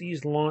see if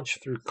these launch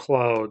through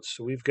clouds.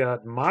 So we've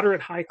got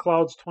moderate high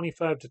clouds,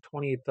 25 to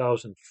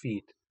 28,000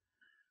 feet.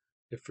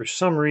 If for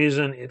some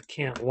reason it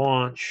can't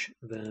launch,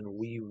 then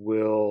we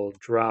will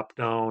drop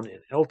down in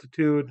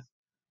altitude.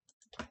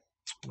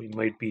 We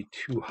might be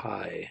too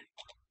high.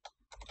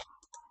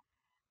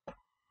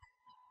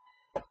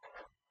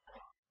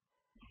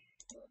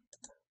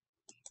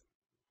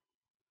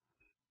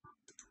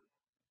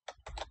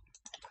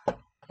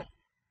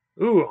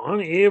 Ooh,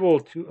 unable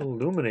to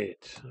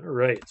illuminate. All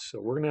right, so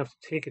we're going to have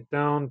to take it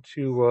down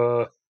to,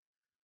 we're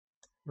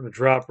going to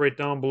drop right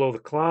down below the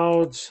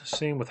clouds.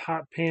 Same with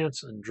Hot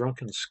Pants and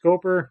Drunken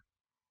Scoper.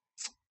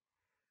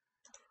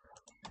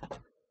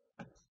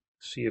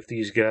 See if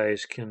these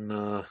guys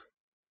can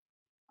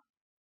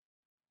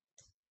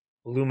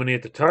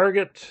illuminate the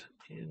target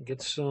and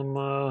get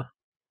some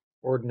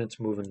ordnance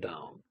moving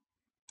down.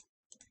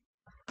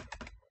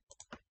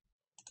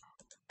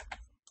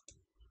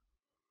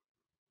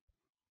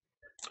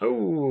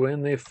 Oh,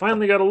 and they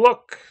finally got a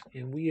look,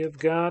 and we have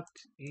got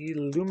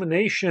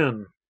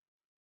illumination.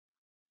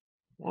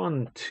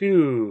 1,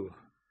 2,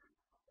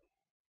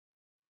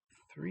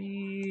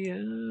 3.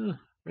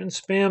 Ren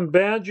Spam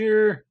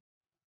Badger.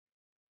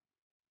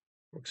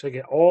 Looks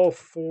like all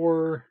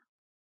 4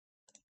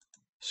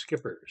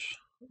 skippers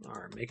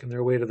are making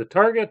their way to the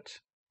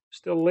target.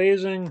 Still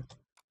lasing.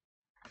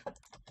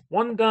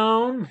 1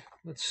 down.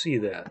 Let's see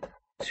that.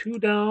 2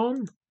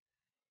 down.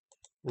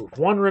 With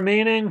 1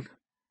 remaining.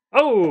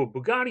 Oh,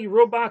 Bugatti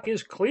Robot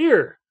is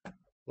clear.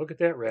 Look at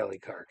that rally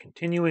car.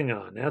 Continuing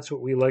on. That's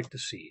what we like to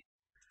see.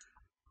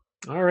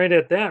 All right,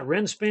 at that,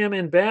 Ren Spam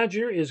and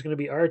Badger is going to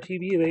be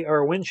RTB. They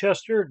are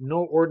Winchester. No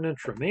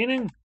ordnance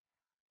remaining.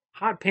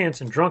 Hot Pants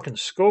and Drunken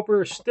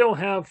Scoper still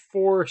have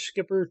 4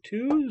 Skipper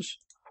 2s.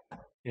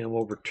 And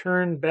we'll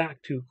return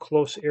back to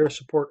close air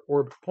support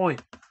orbit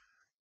point.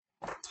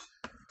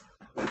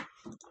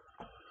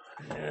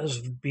 As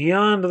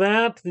beyond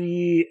that,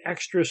 the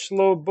extra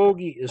slow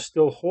bogey is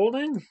still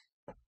holding.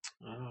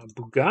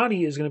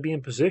 Bugatti is going to be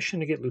in position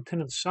to get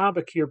Lieutenant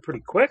Sabak here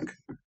pretty quick.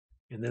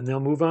 And then they'll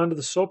move on to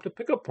the SOAP to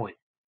pickup point.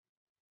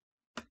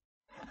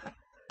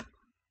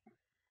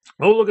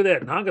 Oh, look at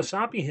that.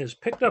 Nagasaki has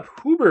picked up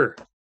Huber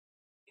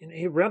in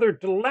a rather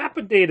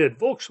dilapidated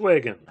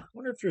Volkswagen. I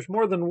wonder if there's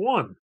more than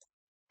one.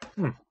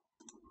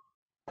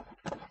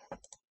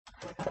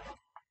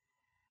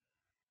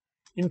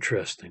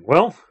 Interesting.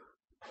 Well,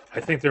 I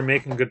think they're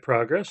making good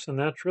progress, and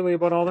that's really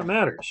about all that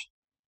matters.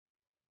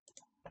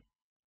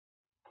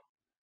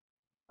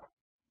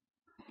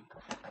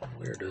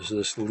 Where does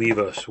this leave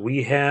us?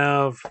 We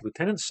have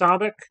Lieutenant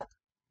Sabak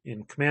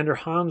and Commander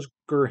Hans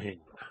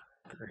Goering.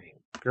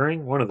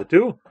 Goering, one of the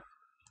two.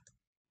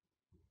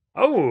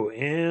 Oh,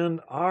 and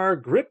our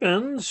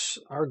Grippins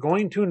are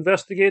going to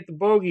investigate the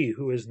bogey,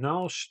 who is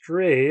now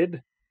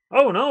strayed.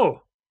 Oh,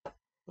 no.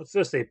 What's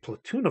this? A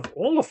platoon of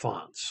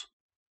Oliphants.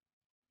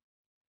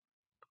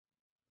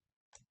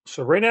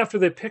 So right after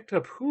they picked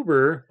up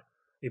Huber,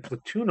 a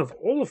platoon of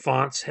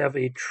Oliphants have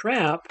a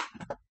trap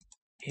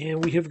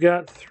And we have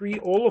got 3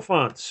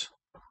 Oliphants.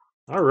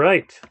 All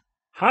right.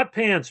 Hot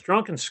Pants,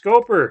 Drunken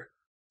Scoper,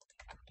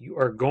 you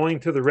are going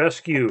to the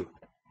rescue.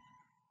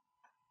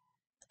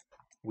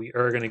 We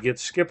are going to get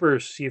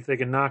skippers, see if they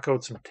can knock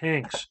out some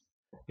tanks.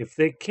 If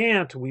they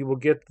can't, we will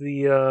get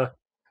the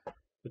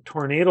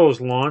tornadoes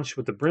launched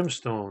with the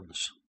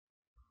brimstones.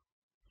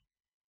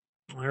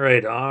 All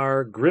right,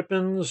 our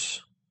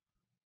Grippins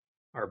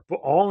are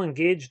all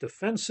engaged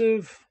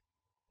defensive,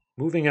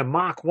 moving at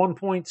Mach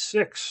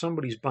 1.6.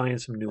 Somebody's buying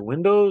some new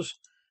windows.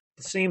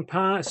 At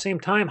the same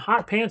time,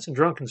 Hot Pants and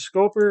Drunken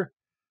Scoper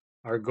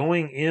are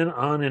going in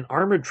on an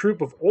armored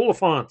troop of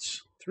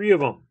Oliphants. 3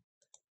 of them.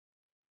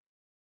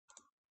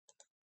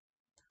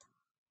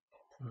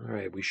 All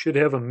right, we should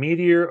have a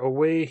meteor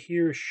away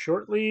here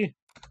shortly.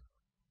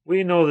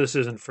 We know this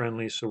isn't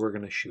friendly, so we're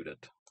going to shoot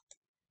it.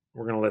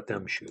 We're going to let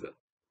them shoot it.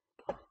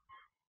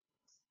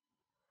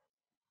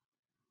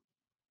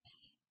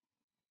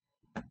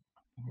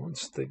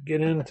 Once they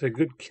get into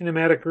good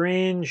kinematic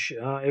range,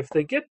 if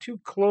they get too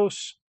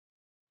close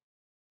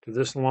to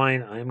this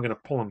line, I'm going to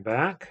pull them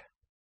back.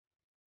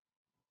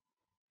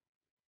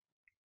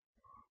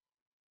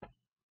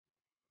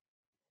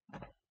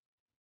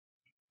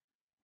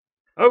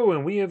 Oh,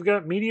 and we have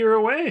got meteor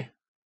away.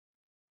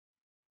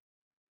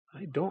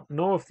 I don't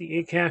know if the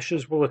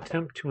A-caches will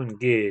attempt to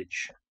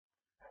engage.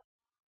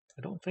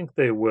 I don't think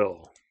they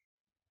will.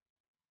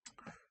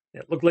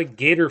 It looked like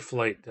Gator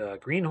Flight.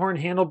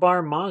 Greenhorn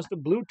Handlebar, Mazda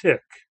Blue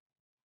Tick.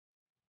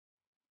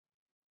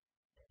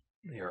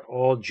 They are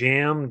all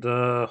jammed.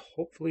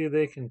 Hopefully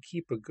they can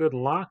keep a good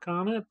lock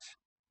on it.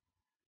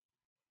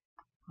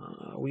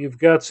 We've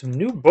got some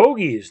new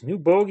bogies. New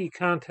bogey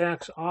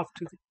contacts off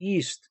to the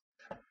east.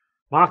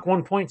 Mach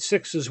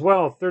 1.6 as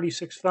well,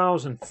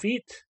 36,000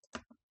 feet.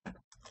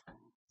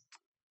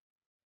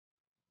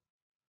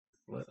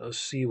 Let us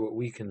see what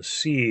we can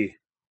see.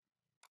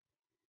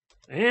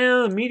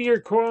 And the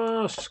Meteor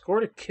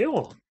scored a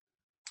kill.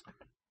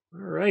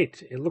 All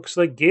right, it looks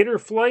like Gator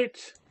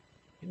Flight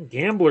and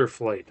Gambler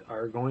Flight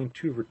are going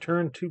to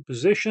return to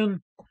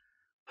position.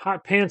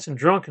 Hot Pants and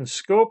Drunken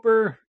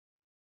Scoper.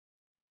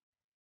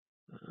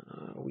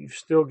 We've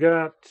still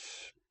got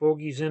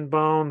bogies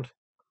inbound.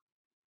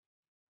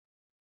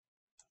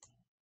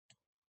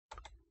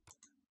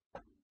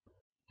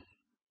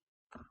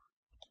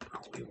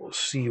 We will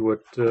see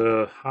what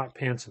Hot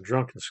Pants and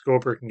Drunken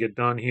Scoper can get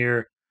done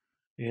here.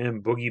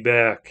 And boogie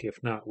back.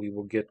 If not, we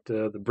will get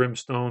the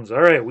brimstones.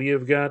 All right, we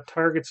have got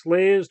targets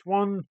lased.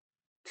 1,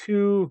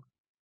 2,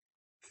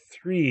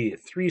 3.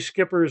 3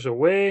 skippers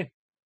away.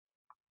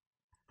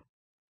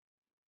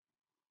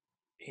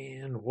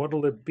 And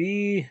what'll it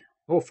be?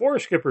 Oh, 4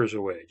 skippers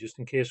away, just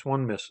in case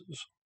one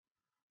misses.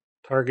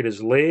 Target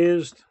is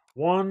lased.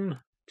 1,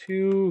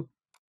 2.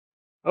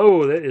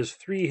 Oh, that is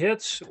 3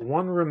 hits.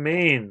 1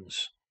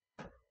 remains.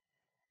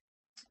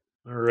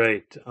 All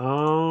right.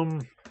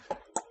 All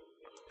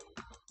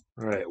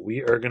right,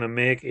 we are going to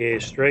make a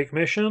strike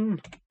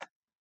mission.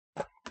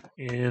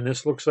 And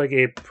this looks like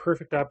a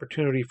perfect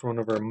opportunity for one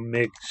of our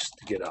MiGs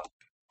to get up.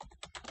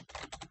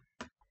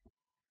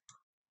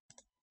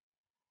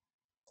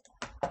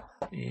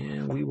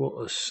 And we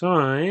will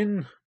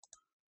assign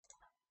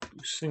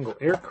single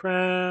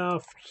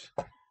aircraft.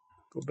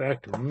 Go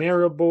back to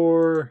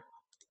Maribor.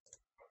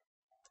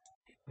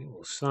 We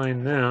will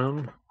assign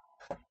them.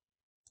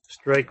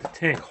 Strike the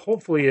tank.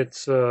 Hopefully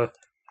it's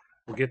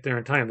we'll get there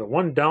in time. The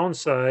one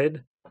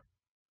downside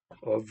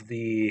of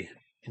the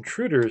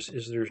intruders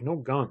is there's no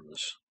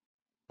guns.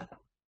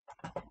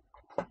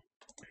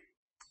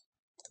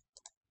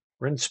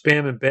 Ren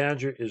Spam and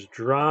Badger is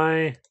dry.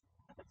 It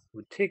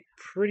would take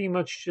pretty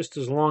much just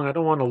as long. I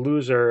don't want to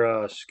lose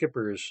our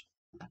skippers.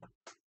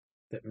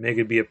 That make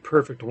it be a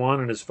perfect one,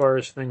 and as far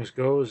as things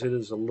goes, it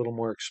is a little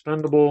more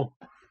expendable.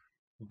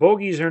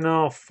 Bogies are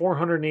now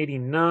 480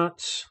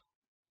 knots.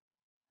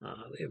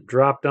 They have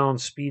dropped down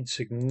speed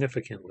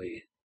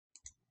significantly.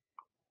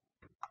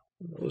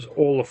 Those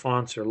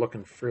Oliphants are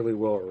looking fairly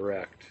well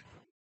wrecked.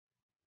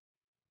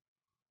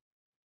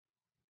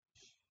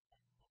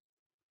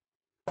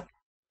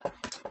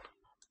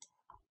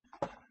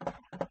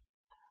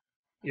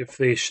 If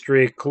they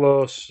stray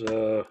close,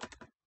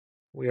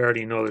 we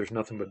already know there's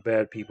nothing but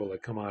bad people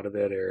that come out of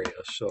that area.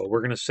 So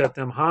we're going to set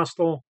them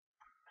hostile.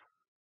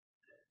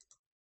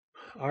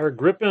 Our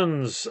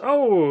Grippins,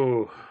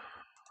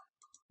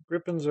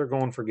 Grippins are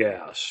going for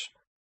gas.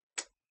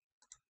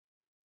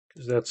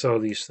 Because that's how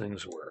these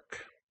things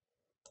work.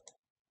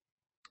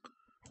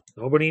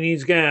 Nobody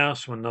needs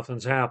gas when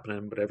nothing's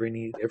happening, but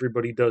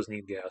everybody does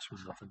need gas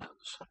when nothing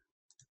is.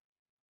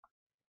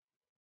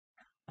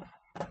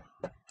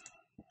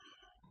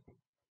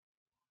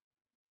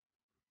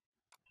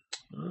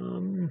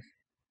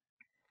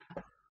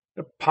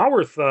 The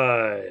Power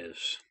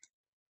Thighs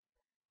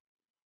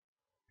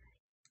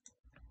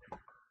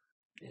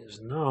is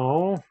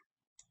now...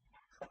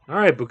 All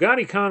right,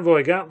 Bugatti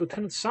Convoy got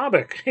Lieutenant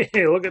Sabek.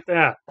 Hey, look at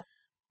that.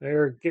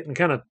 They're getting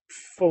kind of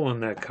full in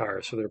that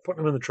car, so they're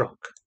putting them in the trunk.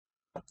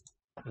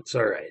 That's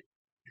all right.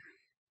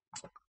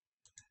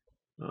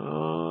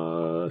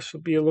 This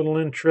will be a little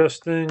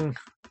interesting.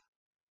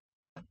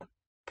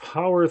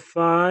 Power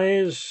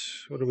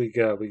thighs. What do we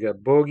got? We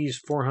got bogeys,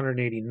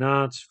 480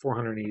 knots,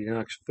 480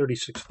 knots,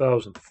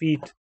 36,000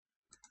 feet.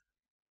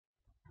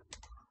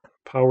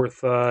 Power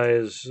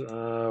thighs,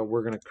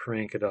 we're going to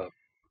crank it up.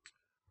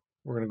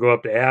 We're going to go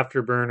up to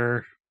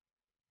afterburner.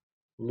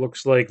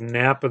 Looks like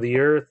nap of the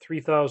earth,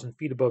 3,000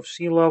 feet above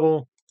sea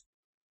level.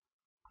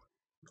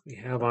 We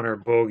have on our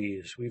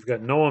bogeys. We've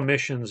got no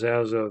emissions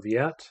as of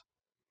yet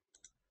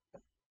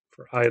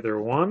for either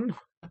one.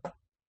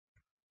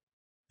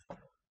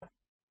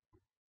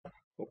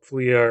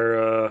 Hopefully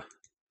our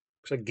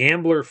looks like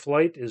Gambler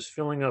flight is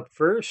filling up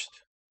first.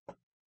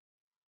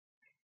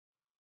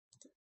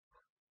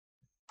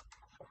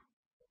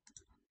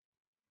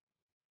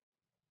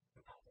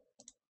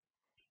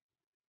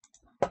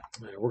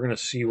 We're going to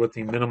see what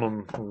the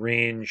minimum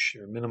range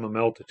or minimum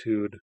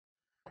altitude,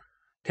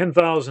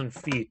 10,000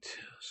 feet.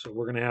 So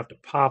we're going to have to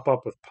pop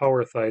up with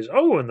power thighs.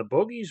 Oh, and the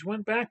bogeys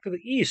went back to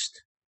the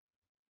east.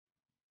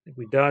 I think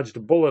we dodged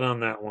a bullet on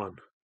that one.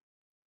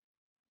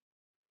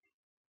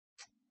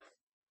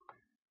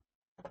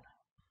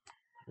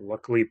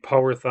 Luckily,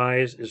 power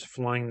thighs is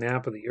flying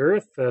nap of the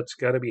earth. That's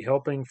got to be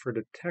helping for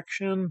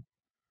detection.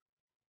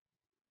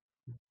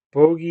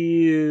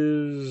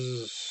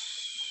 Bogey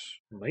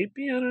might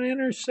be on an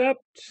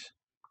intercept.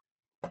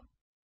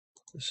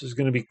 This is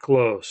going to be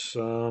close.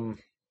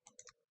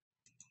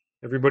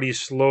 Everybody's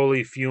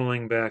slowly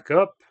fueling back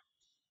up.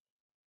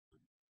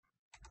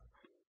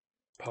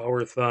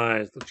 Power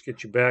thighs. Let's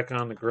get you back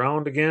on the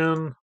ground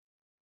again.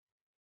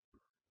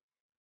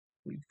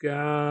 We've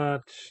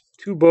got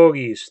 2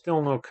 bogeys.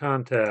 Still no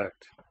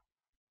contact.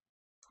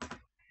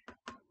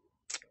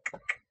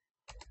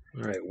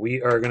 All right,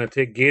 we are going to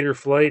take Gator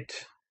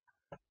flight.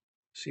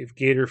 See if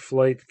Gator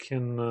flight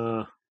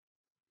can...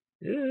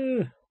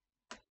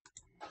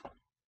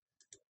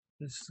 This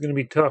is going to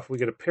be tough. We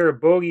got a pair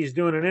of bogeys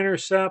doing an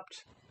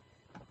intercept.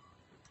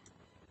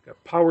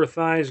 Got power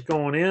thighs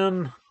going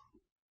in.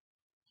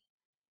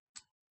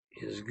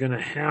 Is going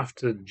to have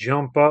to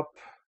jump up.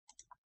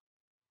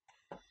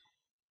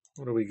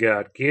 What do we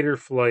got? Gator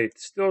flight.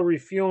 Still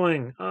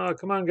refueling.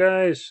 Come on,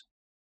 guys.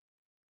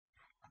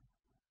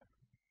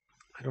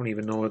 I don't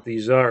even know what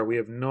these are. We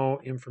have no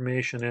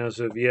information as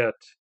of yet.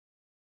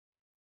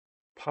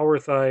 Power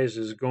thighs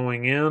is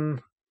going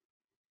in.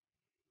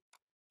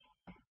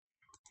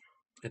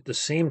 At the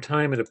same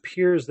time, it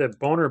appears that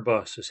Boner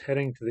Bus is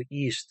heading to the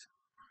east.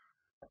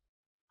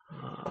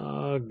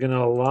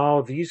 Gonna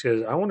allow these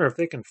guys. I wonder if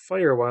they can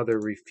fire while they're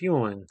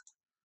refueling.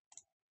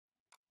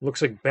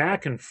 Looks like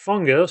Back and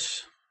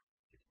Fungus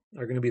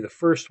are going to be the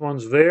first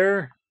ones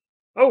there.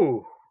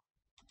 Oh!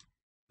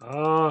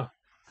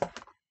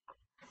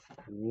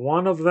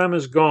 One of them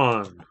is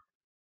gone.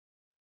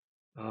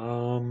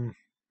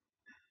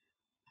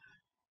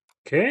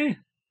 Okay.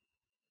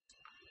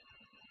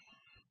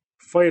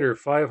 Fighter,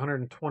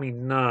 520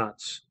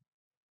 knots.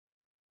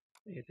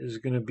 It is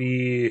going to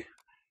be...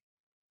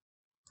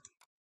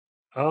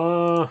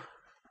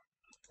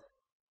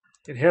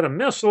 It had a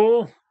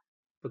missile,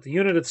 but the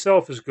unit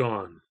itself is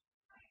gone.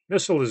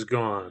 Missile is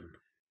gone.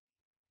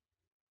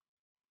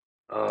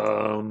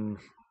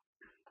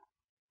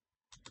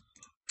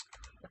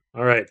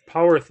 All right,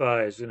 power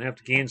thighs. Gonna have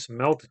to gain some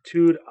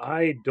altitude.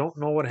 I don't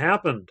know what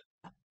happened.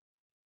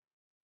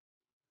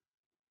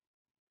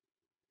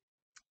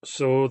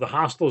 So the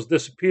hostiles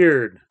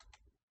disappeared.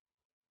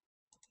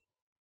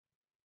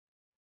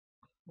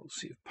 We'll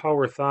see if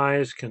power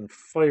thighs can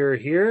fire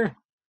here.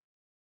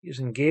 He's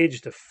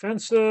engaged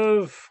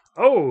offensive.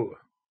 Oh,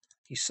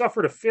 he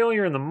suffered a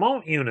failure in the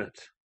mount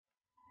unit.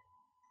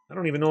 I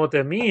don't even know what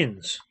that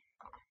means.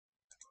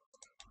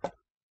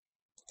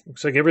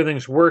 Looks like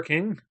everything's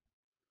working.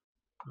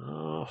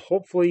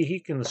 Hopefully he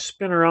can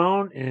spin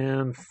around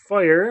and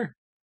fire.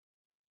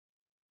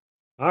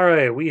 All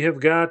right, we have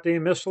got a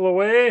missile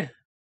away. A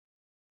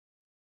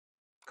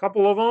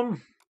couple of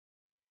them.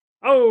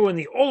 Oh, and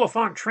the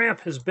Oliphant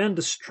Tramp has been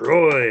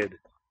destroyed.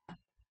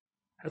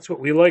 That's what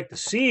we like to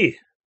see.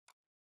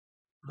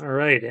 All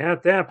right,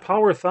 at that,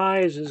 power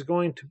thighs is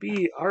going to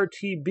be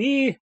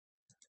RTB.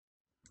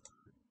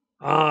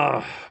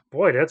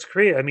 Boy, that's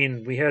crazy. I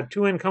mean, we had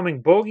 2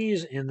 incoming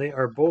bogeys, and they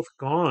are both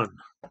gone.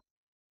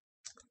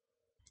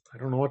 I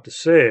don't know what to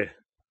say.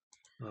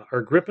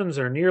 Our Grippins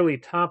are nearly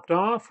topped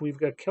off. We've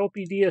got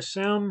Kelpie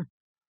DSM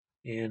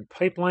and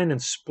Pipeline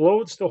and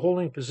Splode still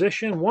holding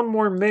position. 1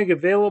 more MiG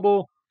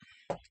available.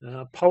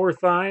 Power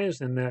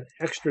thighs and that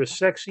extra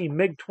sexy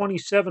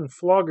MiG-27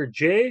 Flogger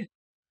J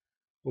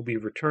will be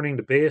returning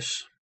to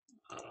base.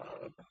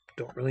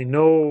 Don't really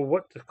know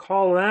what to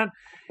call that.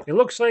 It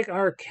looks like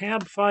our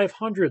Cab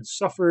 500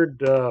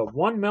 suffered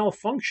 1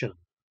 malfunction.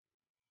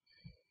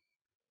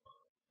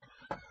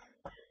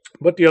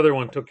 But the other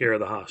one took care of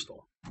the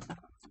hostile.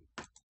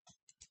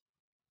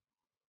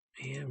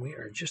 And we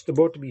are just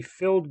about to be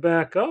filled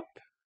back up.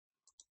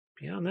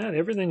 Beyond that,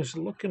 everything's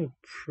looking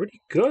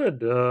pretty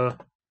good.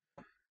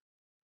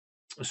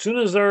 As soon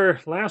as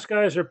our last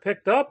guys are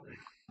picked up,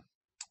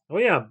 Oh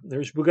yeah,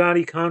 there's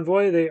Bugatti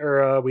Convoy. They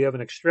are. We have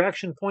an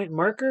extraction point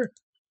marker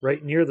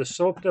right near the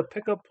Sopta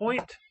pickup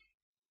point.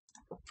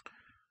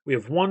 We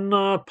have one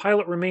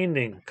pilot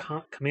remaining,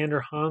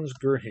 Commander Hans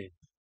Gerhing.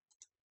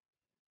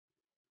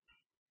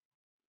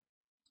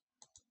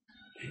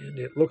 And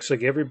it looks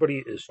like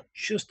everybody is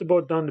just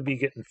about done to be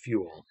getting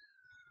fuel.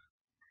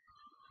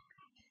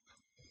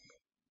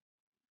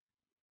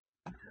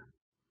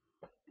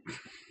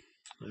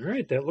 All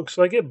right, that looks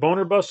like it.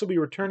 Boner bus will be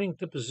returning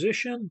to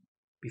position,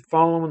 be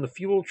following the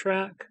fuel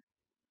track.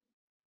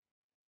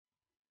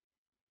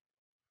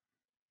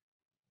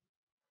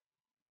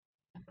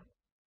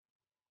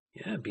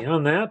 Yeah,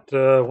 beyond that,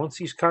 once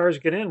these cars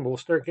get in, we'll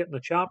start getting the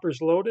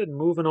choppers loaded and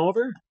moving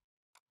over.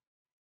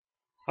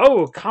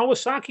 Oh,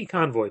 Kawasaki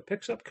Convoy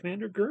picks up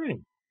Commander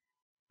Goering.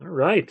 All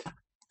right.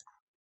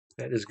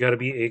 That has got to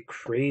be a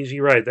crazy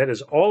ride. That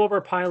is all of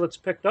our pilots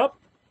picked up.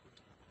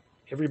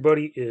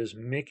 Everybody is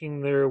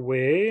making their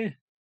way.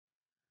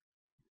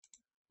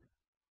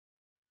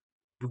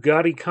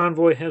 Bugatti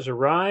Convoy has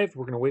arrived.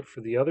 We're going to wait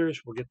for the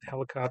others. We'll get the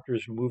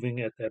helicopters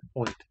moving at that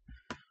point.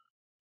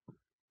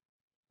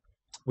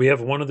 We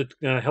have one of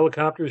the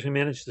helicopters who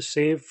managed to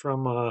save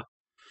from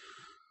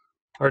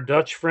our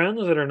Dutch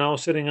friends that are now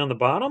sitting on the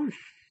bottom.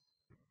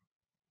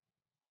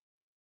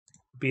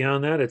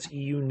 Beyond that, it's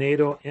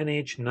EU.NATO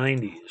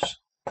NH-90s.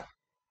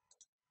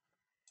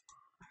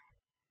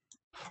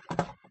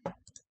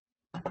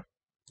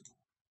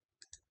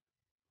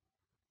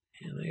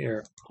 And they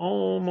are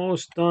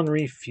almost done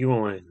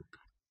refueling.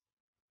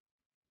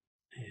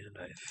 And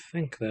I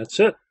think that's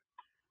it.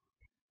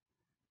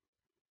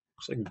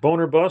 Looks like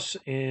Boner Bus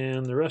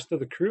and the rest of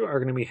the crew are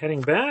going to be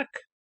heading back.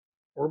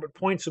 Orbit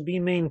points will be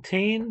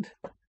maintained.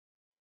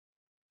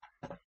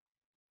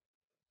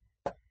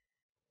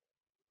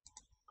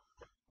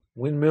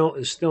 Windmill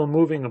is still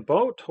moving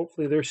about.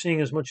 Hopefully they're seeing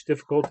as much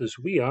difficulty as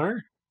we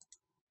are.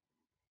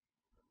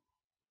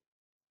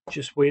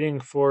 Just waiting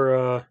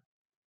for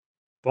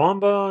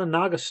Bomba,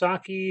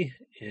 Nagasaki,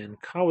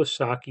 and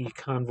Kawasaki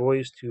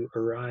convoys to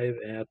arrive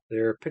at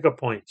their pickup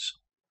points.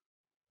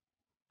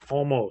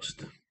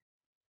 Almost.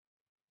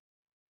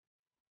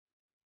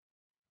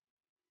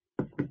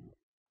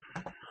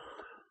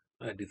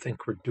 I do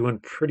think we're doing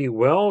pretty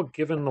well,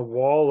 given the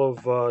wall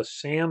of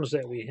SAMs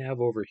that we have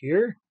over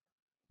here.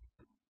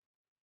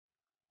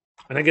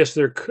 And I guess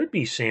there could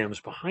be SAMs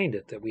behind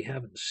it that we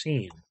haven't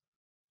seen,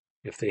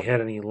 if they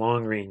had any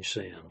long-range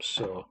SAMs.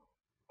 So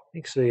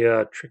makes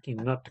a tricky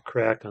nut to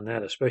crack on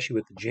that, especially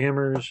with the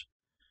jammers,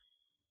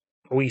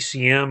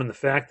 OECM, and the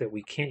fact that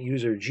we can't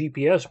use our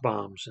GPS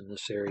bombs in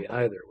this area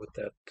either with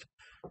that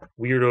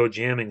weirdo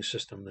jamming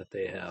system that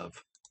they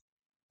have.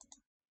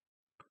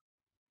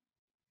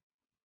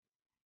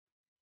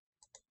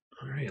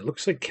 All right, it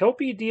looks like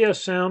Kelpie,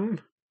 DSM,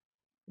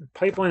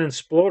 Pipeline, and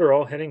Splode are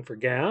all heading for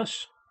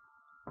gas.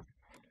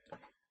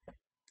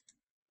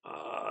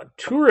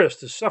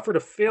 Tourist has suffered a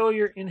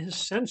failure in his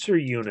sensor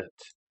unit.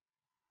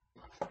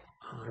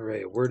 All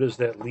right, where does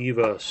that leave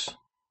us?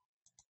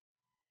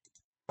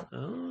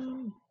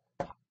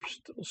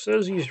 Still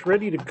says he's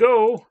ready to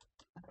go.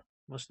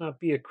 Must not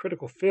be a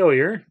critical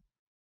failure.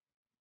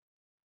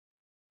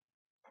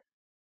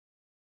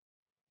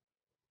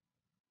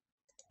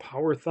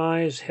 Power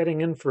Thighs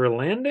heading in for a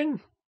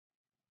landing.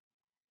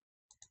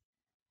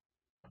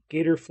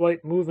 Gator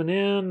Flight moving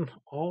in.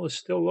 All is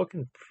still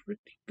looking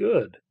pretty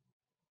good.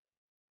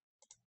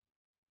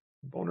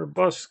 Boner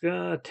Bus,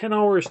 10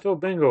 hours still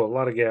bingo. A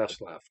lot of gas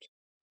left.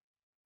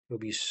 We'll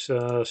be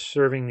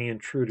serving the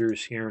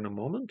intruders here in a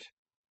moment.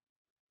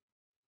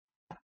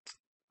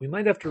 We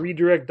might have to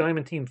redirect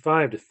Diamond Team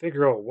 5 to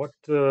figure out what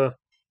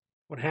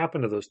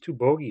happened to those two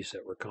bogies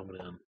that were coming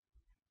in.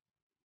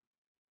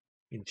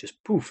 And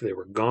just poof, they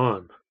were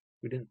gone.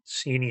 We didn't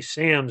see any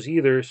SAMs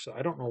either, so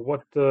I don't know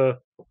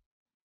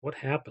what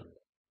happened.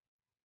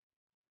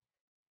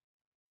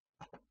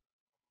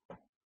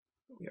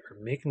 We are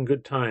making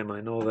good time, I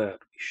know that.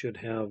 We should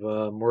have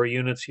more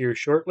units here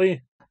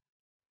shortly.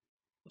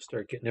 We'll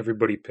start getting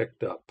everybody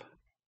picked up.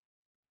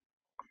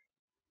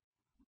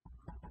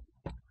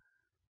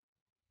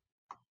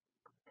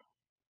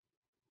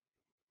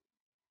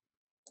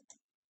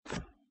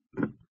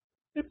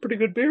 Hey, pretty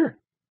good beer.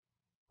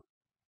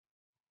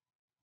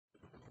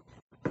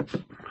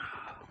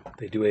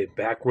 They do a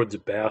Backwoods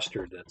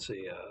Bastard. That's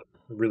a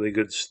really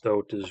good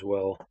stout as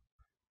well.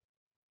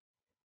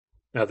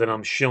 Not that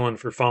I'm shilling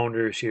for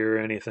Founders here or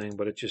anything,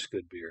 but it's just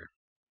good beer.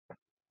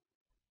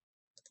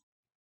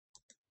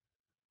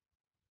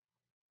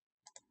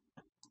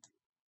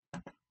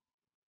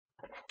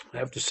 I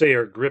have to say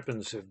our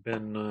Grippins have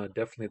been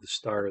definitely the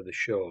star of the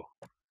show.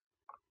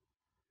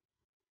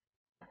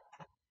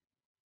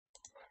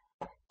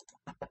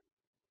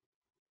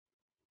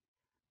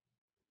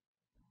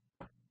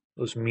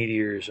 Those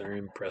meteors are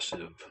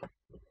impressive.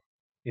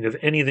 You know, if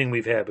anything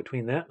we've had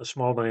between that and the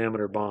small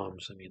diameter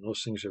bombs, I mean,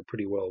 those things are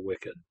pretty well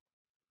wicked.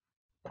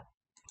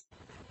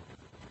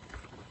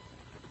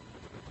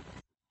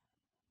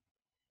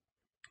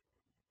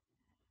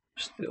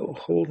 Still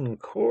holding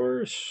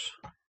course.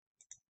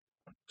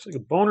 Looks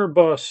like a boner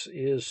bus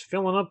is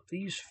filling up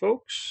these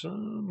folks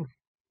in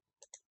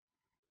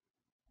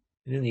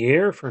the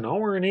air for an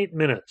hour and 8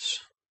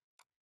 minutes.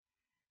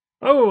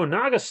 Oh,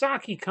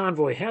 Nagasaki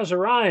convoy has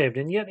arrived,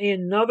 and yet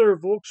another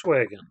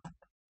Volkswagen.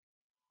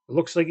 It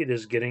looks like it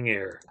is getting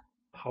air.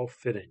 How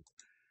fitting.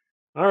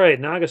 All right,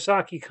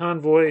 Nagasaki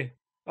convoy.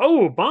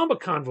 Oh, Bomba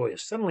convoy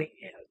is suddenly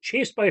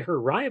chased by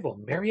her rival,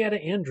 Marietta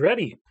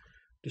Andretti.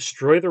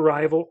 Destroy the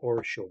rival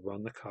or she'll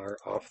run the car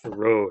off the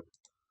road.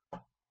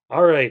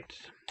 All right.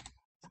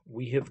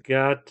 We have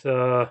got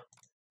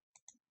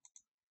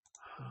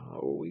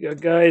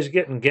guys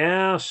getting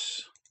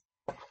gas.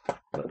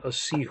 Let us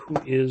see who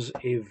is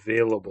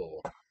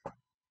available.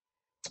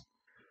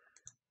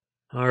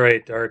 All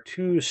right, our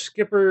two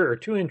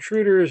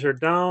intruders are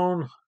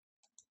down.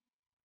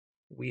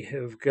 We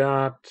have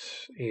got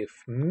a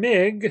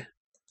MiG,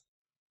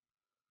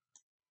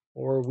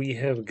 or we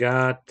have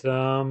got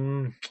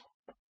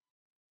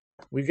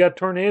we've got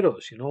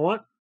tornadoes. You know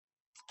what?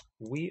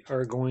 We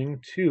are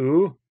going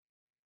to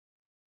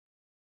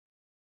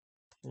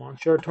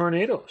launch our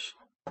tornadoes.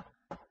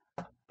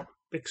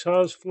 Big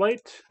Saw's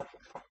flight.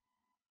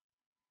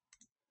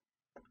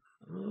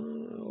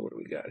 What do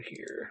we got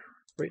here?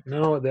 Right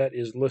now, that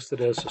is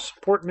listed as a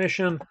support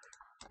mission.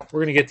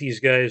 We're going to get these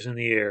guys in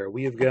the air.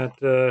 We have got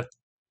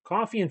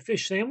Coffee and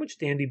Fish Sandwich,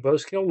 Dandy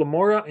Buzzkill,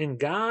 Lamora and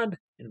God,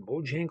 and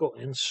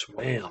Bojangle and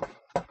Swam.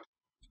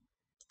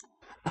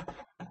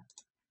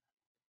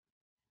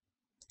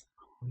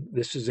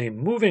 This is a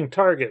moving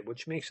target,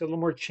 which makes it a little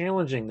more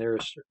challenging. There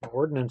are certain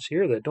ordnance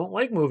here that don't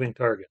like moving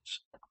targets.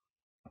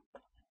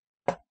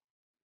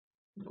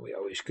 We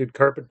always could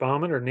carpet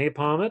bomb it or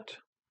napalm it.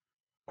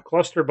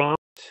 Cluster bomb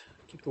it.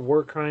 Keep the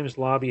war crimes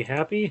lobby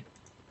happy.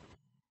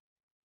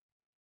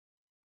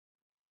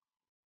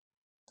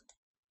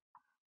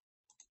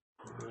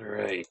 All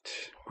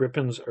right.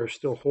 Grippins are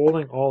still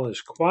holding. All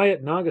is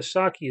quiet.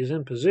 Nagasaki is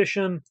in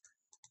position,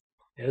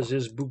 as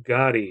is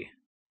Bugatti.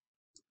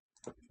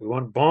 If we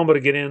want Bomba to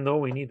get in, though,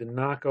 we need to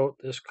knock out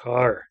this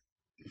car.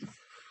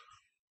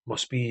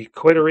 Must be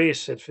quite a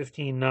race at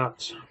 15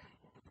 knots.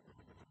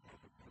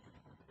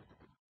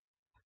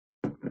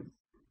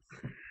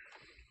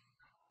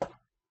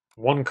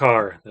 One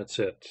car, that's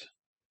it.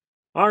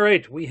 All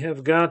right, we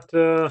have got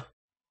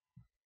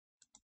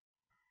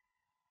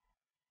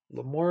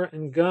Lamar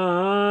and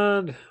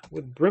God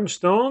with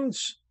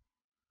brimstones.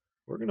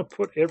 We're going to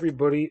put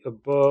everybody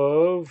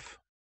above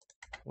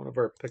one of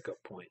our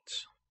pickup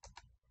points.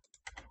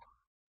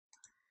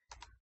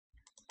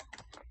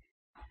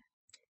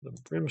 The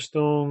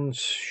brimstones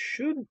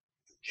should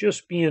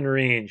just be in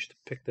range to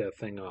pick that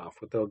thing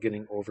off without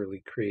getting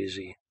overly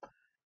crazy.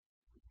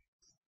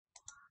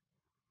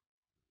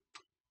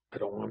 I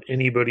don't want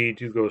anybody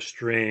to go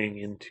straying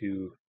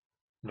into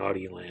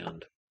naughty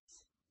land.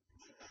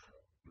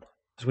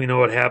 As we know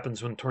what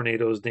happens when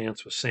tornadoes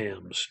dance with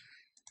Sams.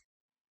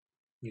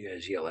 You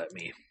guys yell at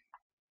me.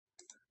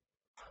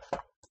 All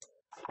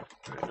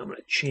right, I'm going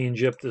to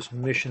change up this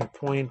mission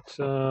point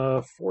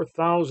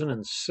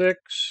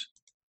 4006.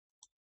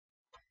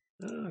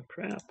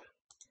 Crap.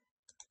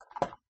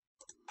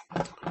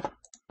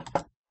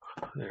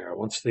 There,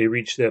 once they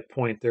reach that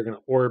point, they're going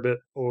to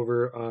orbit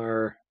over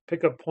our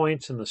pickup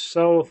points in the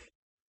south.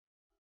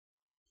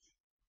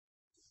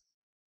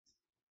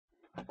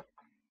 All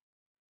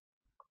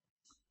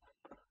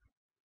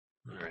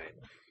right,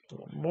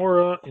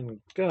 Mora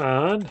and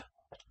God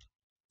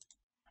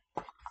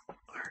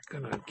are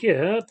going to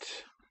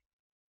get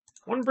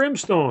one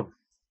brimstone.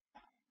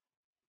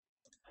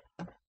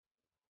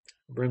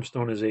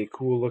 Brimstone is a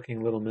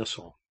cool-looking little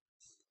missile.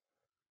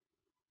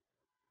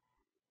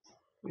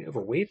 We have a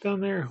weight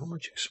on there. How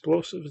much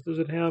explosives does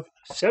it have?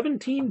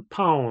 17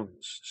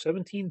 pounds.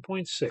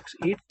 17.6.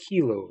 8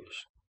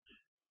 kilos.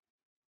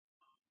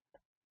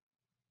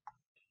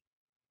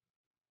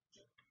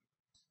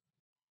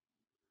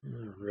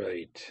 All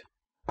right.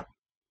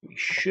 We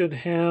should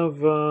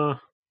have...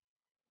 oh,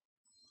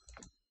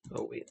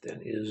 wait.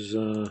 That is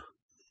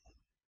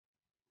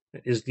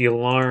the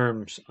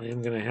alarms. I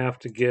am going to have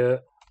to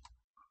get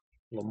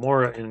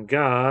Lamora and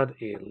God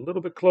a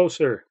little bit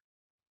closer.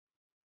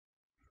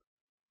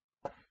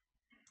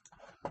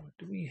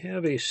 Do we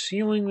have a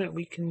ceiling that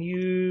we can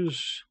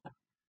use?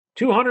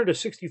 200 to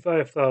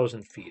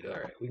 65,000 feet. All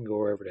right, we can go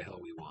wherever the hell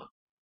we want.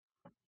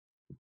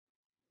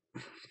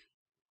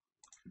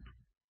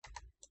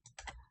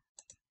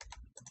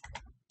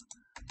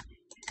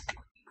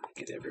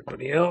 Get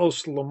everybody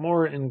else.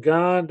 Lamora and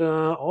God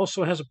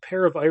also has a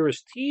pair of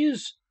Iris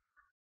T's.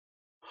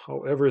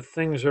 However,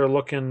 things are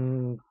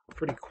looking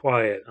pretty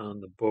quiet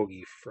on the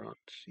bogey front.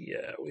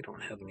 Yeah, we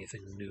don't have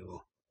anything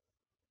new.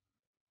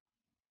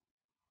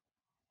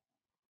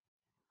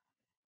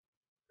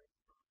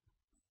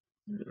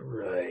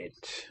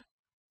 Right.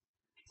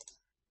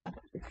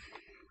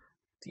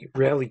 The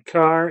rally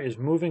car is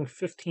moving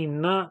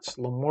 15 knots.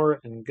 Lamora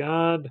and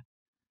God.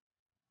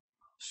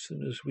 As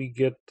soon as we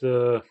get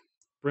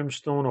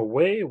Brimstone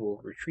away,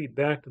 we'll retreat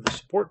back to the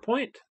support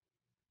point.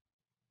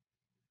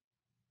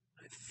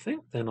 I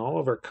think then all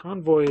of our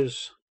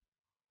convoys...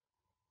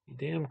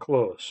 Damn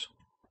close.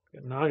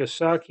 Got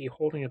Nagasaki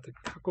holding at the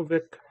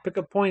Kakovic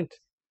pickup point.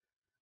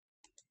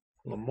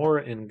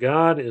 Lamora in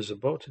God is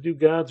about to do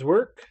God's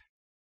work.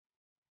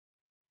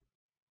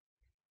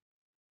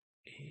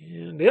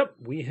 And yep,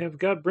 we have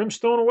got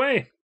Brimstone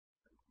away.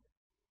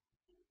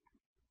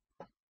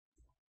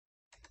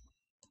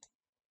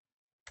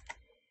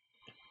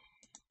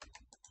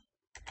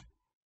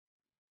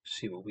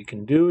 See what we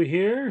can do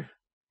here.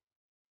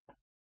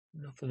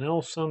 Nothing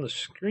else on the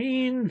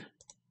screen.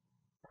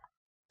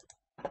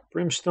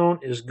 Brimstone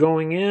is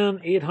going in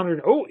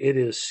 800. Oh, it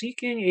is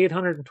seeking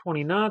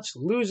 820 knots,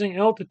 losing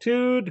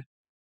altitude.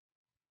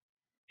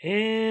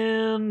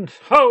 And,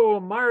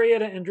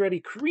 Marietta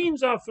Andretti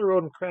careens off the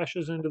road and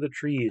crashes into the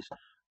trees.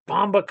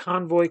 Bomba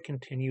convoy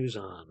continues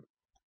on.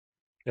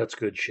 That's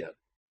good shit.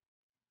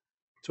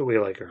 That's what we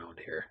like around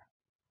here.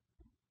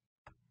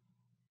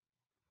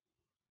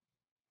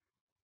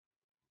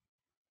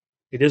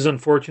 It is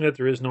unfortunate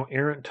there is no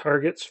errant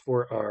targets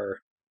for our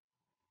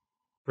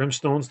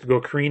Brimstones to go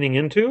careening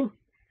into.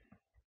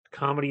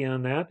 Comedy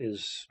on that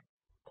is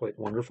quite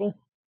wonderful.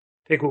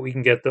 Take what we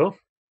can get, though.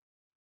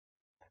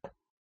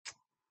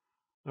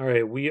 All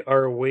right, we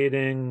are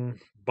waiting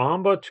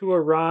Bomba to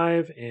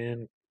arrive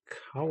and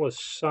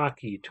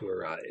Kawasaki to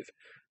arrive.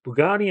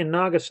 Bugatti and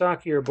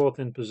Nagasaki are both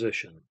in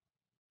position.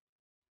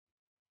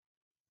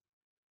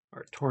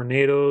 Our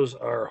Tornadoes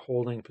are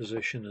holding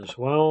position as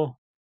well.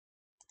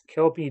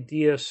 Kelpie,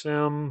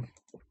 DSM,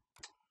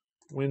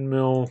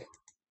 Windmill,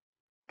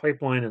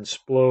 Pipeline and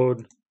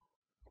Splode.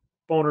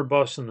 Boner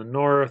Bus in the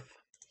north.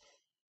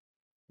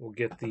 We'll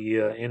get the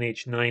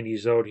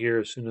NH90s out here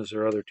as soon as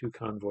our other two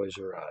convoys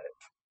arrive.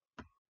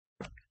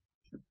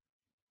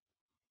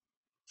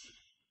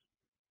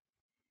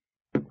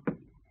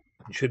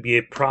 It should be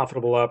a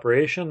profitable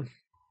operation.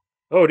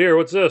 Oh dear,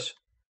 what's this?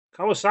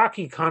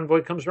 Kawasaki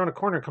convoy comes around a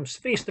corner, comes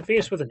face to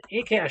face with an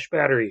Akash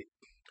battery.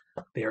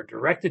 They are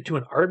directed to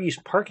an Arby's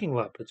parking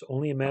lot, but it's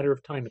only a matter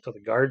of time until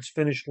the guards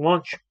finish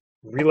lunch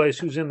and realize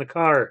who's in the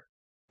car.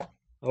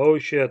 Oh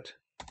shit.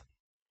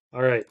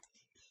 All right.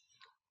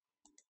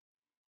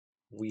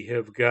 We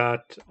have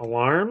got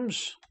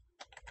alarms.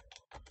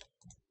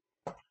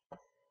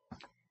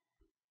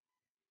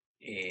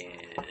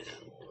 And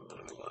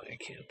why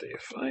can't they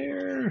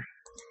fire?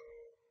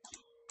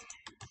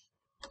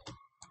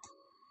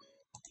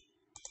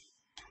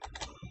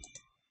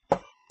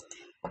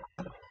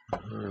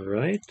 All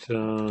right.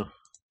 Let's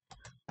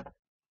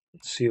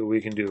see what we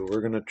can do.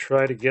 We're going to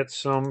try to get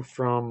some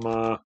from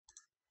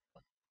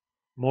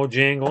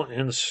Mojangle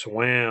and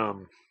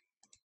Swam.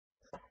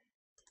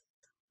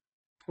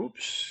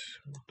 Oops.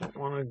 Don't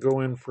want to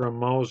go in for a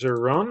Mauser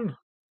run.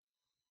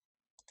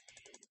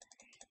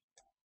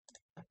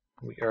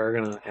 We are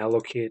going to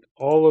allocate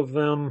all of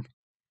them.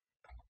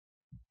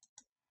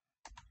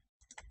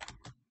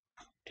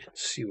 And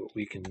see what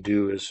we can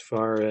do as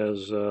far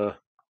as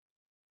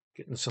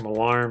getting some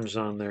alarms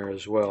on there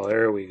as well.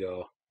 There we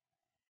go.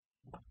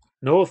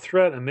 No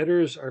threat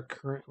emitters are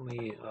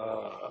currently,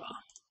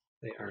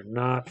 they are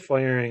not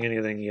firing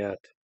anything yet.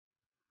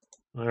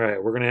 All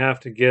right, we're going to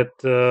have to get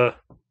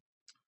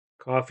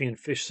Coffee and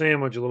Fish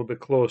Sandwich a little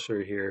bit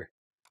closer here.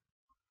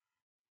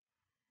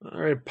 All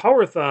right,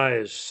 Power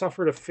Thighs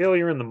suffered a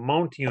failure in the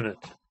mount unit.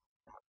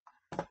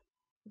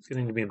 It's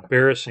getting to be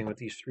embarrassing with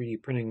these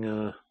 3D printing.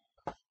 All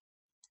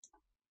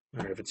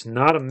right, if it's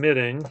not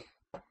emitting,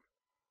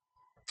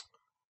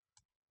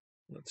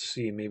 let's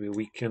see, maybe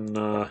we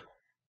can...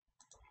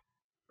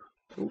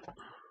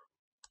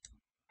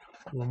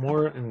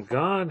 Lamora and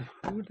God?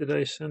 Who did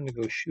I send to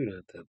go shoot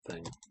at that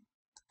thing?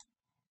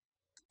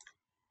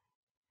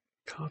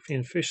 Coffee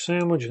and Fish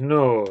Sandwich?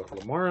 No.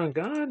 Lamora and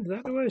God? Is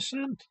that who I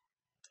sent?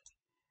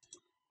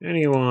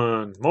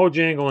 Anyone?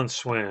 Mojangle and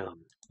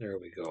Swam. There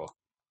we go.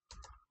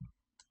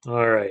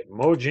 All right,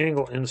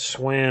 Mojangle and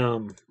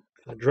Swam.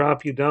 Gonna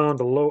drop you down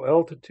to low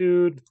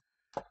altitude.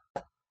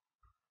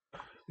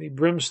 The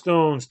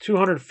Brimstones,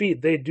 200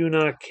 feet. They do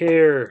not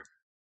care.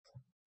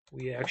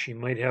 We actually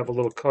might have a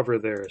little cover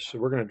there. So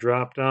we're going to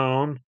drop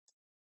down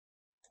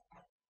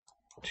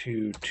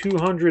to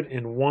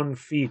 201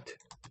 feet.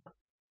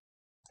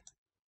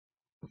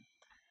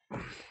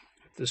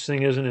 If this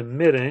thing isn't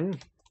emitting,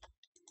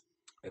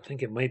 I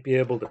think it might be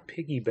able to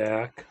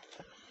piggyback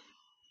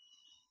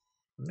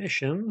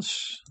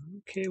missions.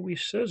 Okay, we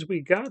says we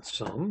got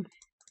some.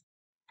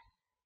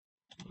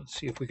 Let's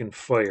see if we can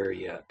fire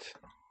yet.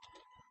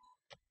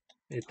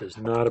 It does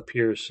not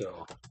appear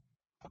so.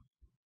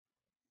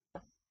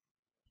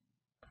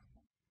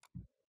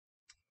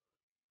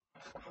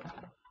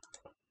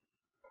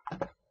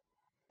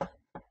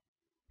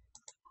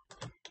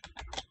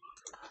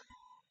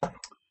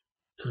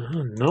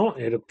 No,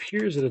 it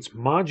appears that it's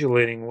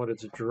modulating what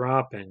it's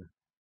dropping.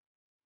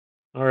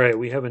 All right,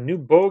 we have a new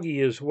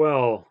bogey as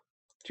well.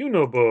 Two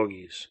no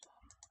bogeys.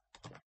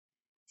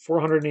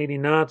 480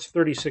 knots,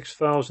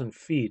 36,000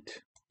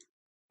 feet.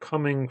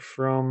 Coming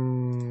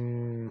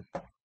from...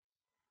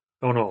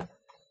 Oh no,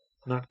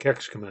 not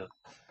Kexcomet.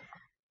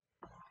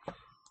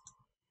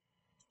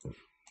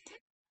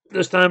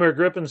 This time our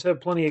Griffins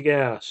have plenty of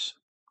gas.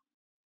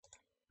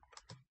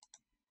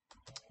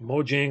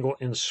 Mojangle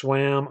and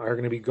Swam are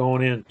going to be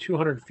going in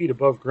 200 feet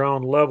above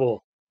ground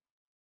level.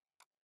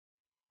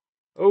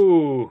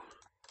 Oh,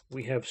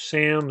 we have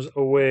Sam's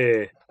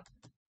away.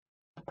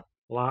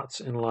 Lots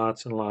and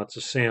lots and lots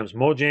of Sams.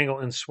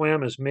 Mojangle and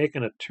Swam is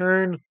making a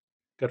turn.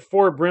 Got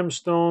 4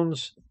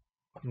 Brimstones.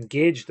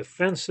 Engaged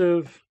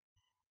defensive.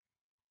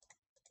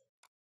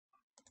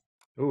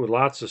 Ooh,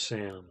 lots of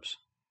Sams.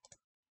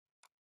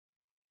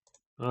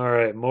 All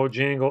right,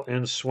 Mojangle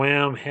and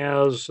Swam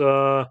has...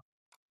 all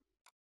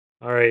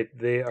right,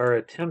 they are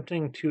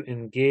attempting to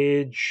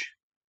engage...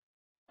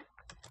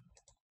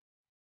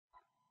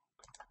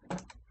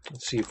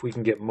 Let's see if we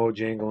can get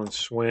Mojangle and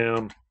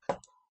Swam.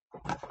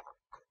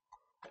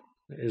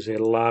 There is a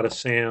lot of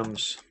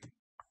Sams.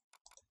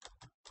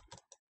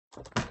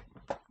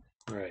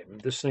 All right,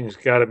 this thing's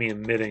got to be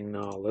emitting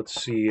now.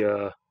 Let's see.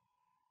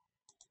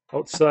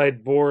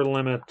 Outside bore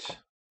limit.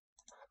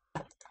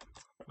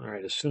 All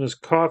right, as soon as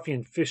coffee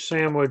and fish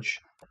sandwich.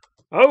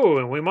 Oh,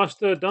 and we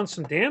must have done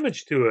some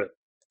damage to it.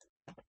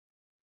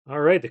 All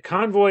right, the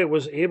convoy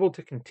was able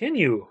to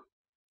continue.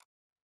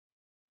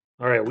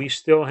 All right, we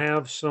still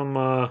have some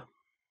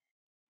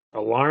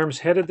alarms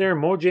headed there.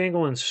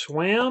 Mojangle and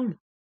Swam.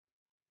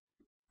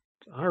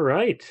 All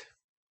right.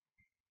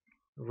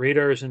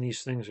 Radars in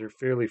these things are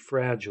fairly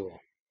fragile.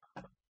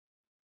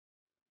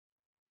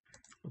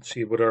 Let's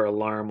see what our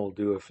alarm will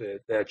do if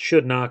it... That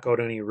should knock out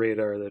any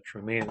radar that's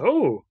remaining.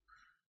 Oh!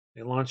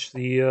 They launched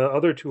the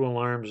other 2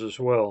 alarms as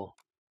well.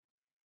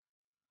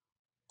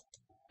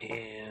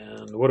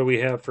 And what do we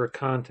have for a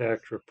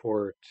contact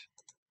report?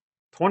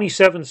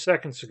 27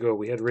 seconds ago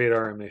we had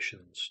radar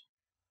emissions.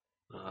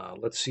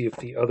 Let's see if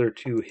the other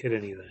 2 hit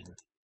anything.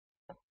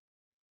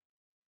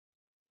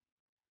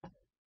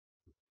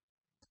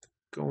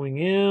 Going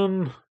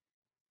in.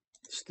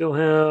 Still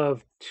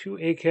have 2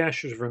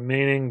 A-caches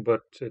remaining,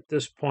 but at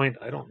this point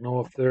I don't know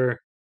if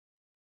they're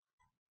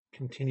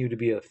continue to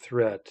be a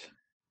threat.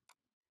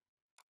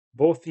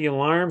 Both the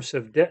alarms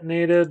have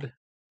detonated.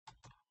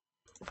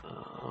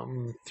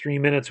 3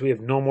 minutes, we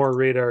have no more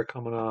radar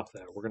coming off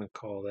that. We're going to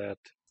call that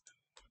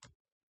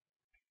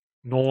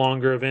no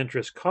longer of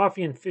interest.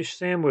 Coffee and fish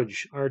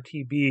sandwich,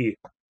 RTB.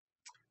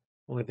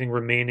 Only thing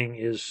remaining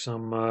is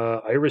some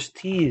Iris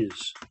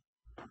Teas.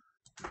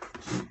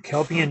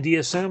 Kelpie and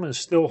DSM is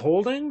still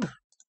holding.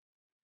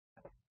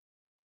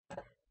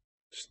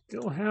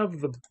 Still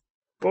have the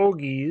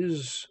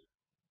bogeys.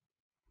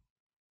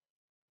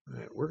 All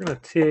right, we're going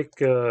to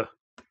take...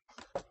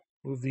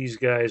 move these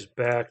guys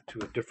back to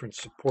a different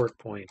support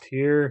point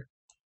here.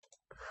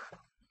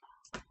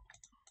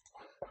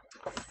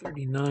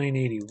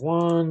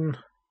 3981.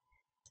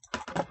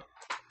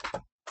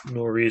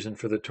 No reason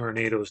for the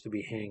tornadoes to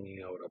be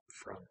hanging out up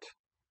front.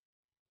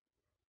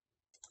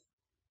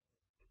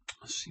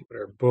 Let's see what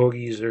our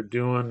bogeys are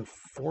doing.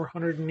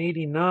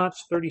 480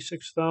 knots,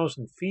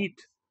 36,000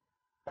 feet.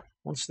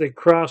 Once they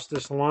cross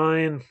this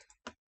line,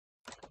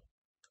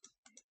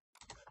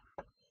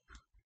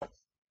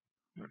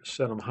 we're going to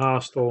set them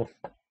hostile.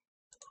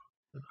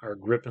 Our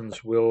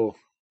Griffins will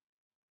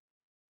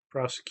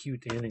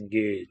prosecute and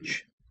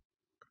engage.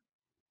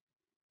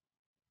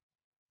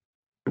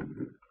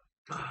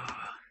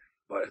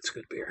 But it's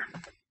good beer.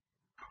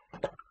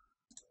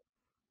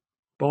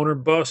 Boner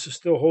Bus is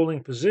still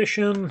holding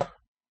position.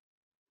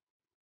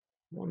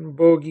 1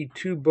 bogey,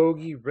 2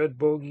 bogey, red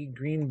bogey,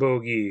 green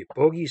bogey.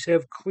 Bogeys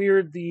have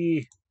cleared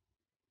the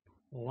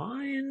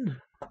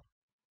line.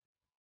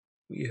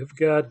 We have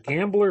got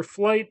Gambler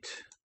Flight,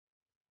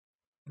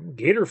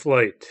 Gator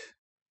Flight.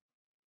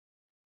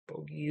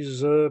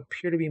 Bogeys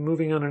appear to be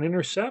moving on an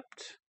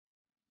intercept.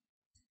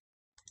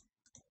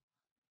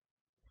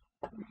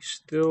 We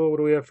still, what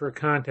do we have for a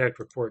contact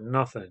report?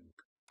 Nothing.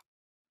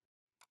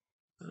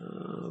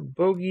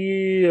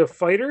 Bogey, a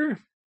fighter.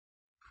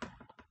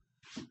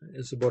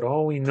 Is about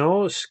all we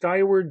know.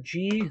 Skyward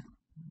G.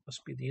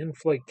 Must be the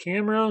in-flight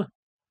camera.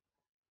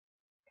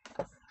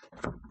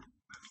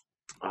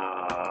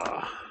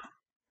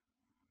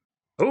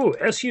 Oh,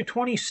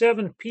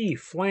 SU-27P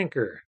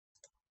flanker.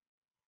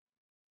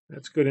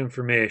 That's good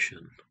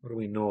information. What do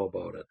we know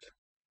about it?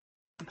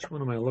 Which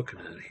one am I looking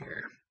at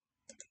here?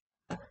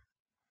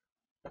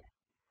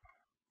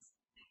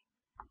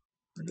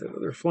 Where'd that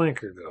other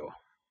flanker go?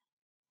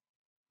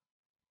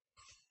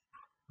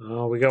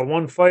 Oh, we got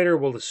 1 fighter.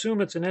 We'll assume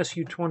it's an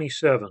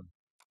SU-27.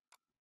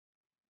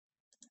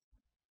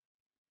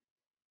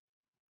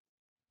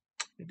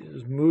 It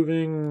is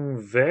moving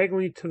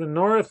vaguely to the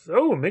north.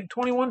 Oh,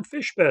 MiG-21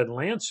 fish bed,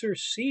 Lancer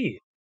C.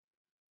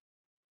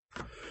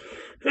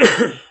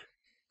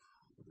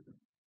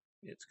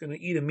 It's going to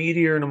eat a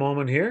meteor in a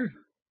moment here.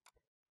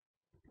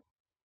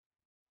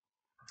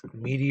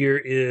 Meteor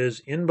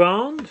is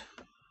inbound.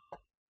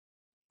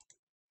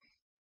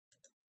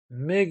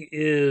 MiG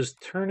is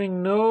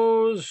turning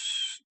nose,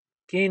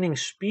 gaining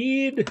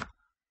speed.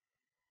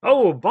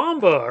 Oh,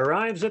 Bomba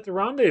arrives at the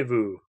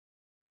rendezvous.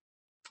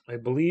 I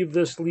believe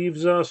this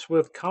leaves us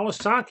with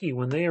Kawasaki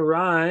when they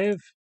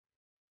arrive.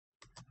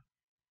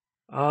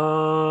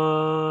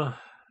 The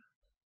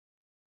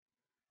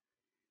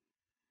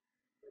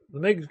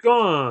MiG's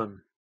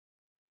gone.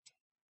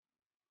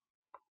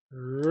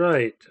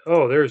 Right.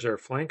 Oh, there's our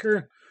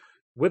flanker.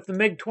 With the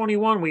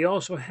MiG-21, we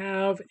also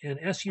have an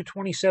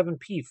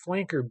Su-27P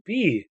Flanker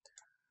B.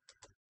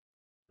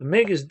 The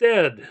MiG is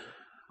dead.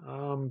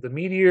 The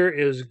Meteor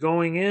is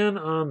going in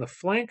on the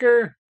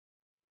flanker.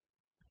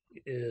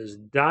 Is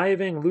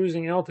diving,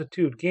 losing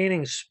altitude,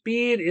 gaining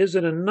speed. Is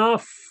it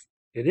enough?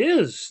 It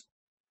is.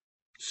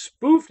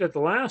 Spoofed at the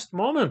last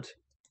moment.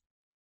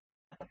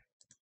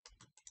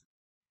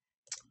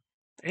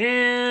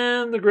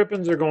 And the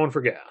Gripens are going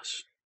for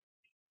gas.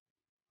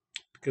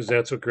 Because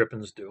that's what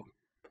Gripens do.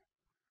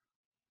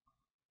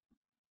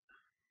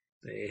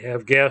 They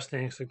have gas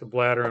tanks like the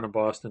bladder on a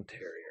Boston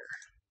Terrier.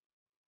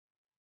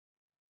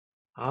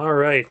 All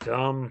right.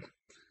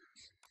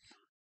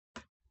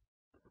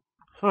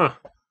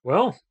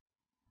 Well.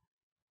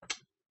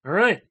 All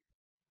right.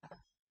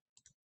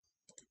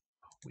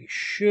 We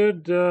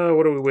should.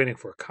 What are we waiting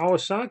for?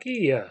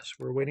 Kawasaki? Yes,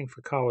 we're waiting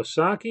for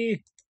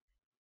Kawasaki.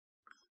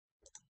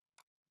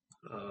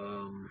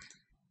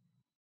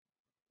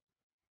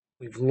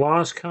 We've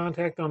lost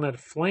contact on that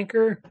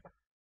flanker.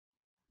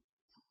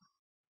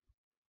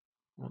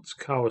 Once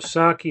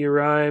Kawasaki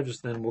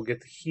arrives, then we'll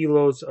get the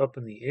helos up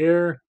in the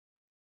air.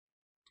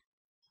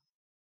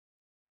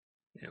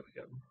 Yeah, we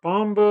got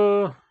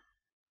Bomba,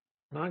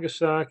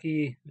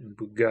 Nagasaki, and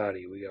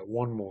Bugatti. We got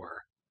one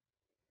more.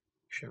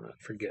 Make sure I'm not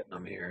forgetting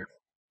them here.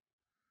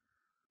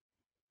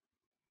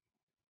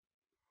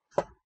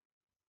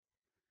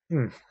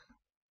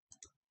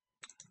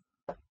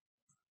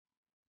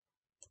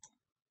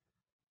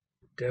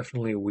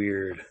 Definitely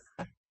weird.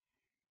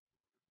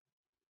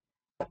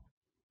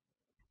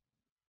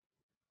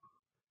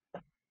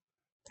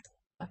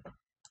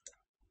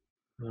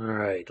 All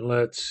right,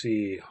 let's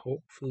see.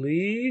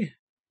 Hopefully,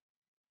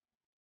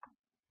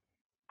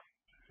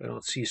 if I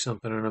don't see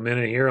something in a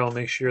minute here, I'll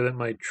make sure that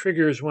my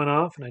triggers went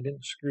off and I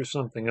didn't screw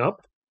something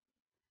up.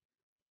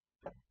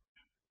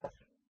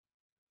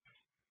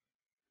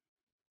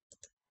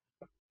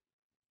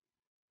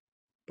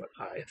 But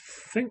I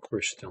think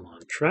we're still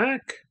on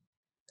track.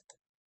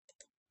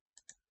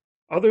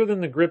 Other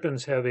than the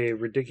Gripens have a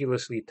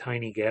ridiculously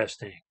tiny gas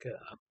tank,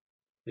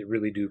 they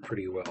really do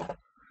pretty well.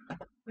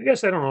 I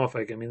guess I don't know if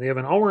I mean, they have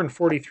an hour and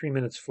 43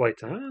 minutes flight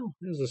time. Well,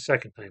 this is the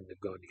second time they've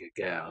gone to get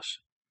gas.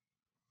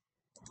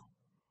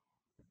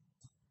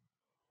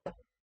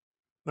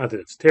 Not that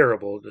it's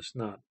terrible, just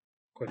not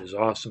quite as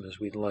awesome as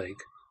we'd like.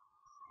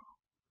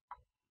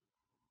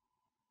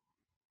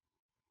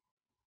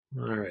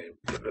 All right,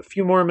 give it a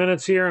few more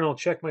minutes here, and I'll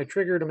check my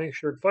trigger to make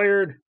sure it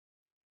fired.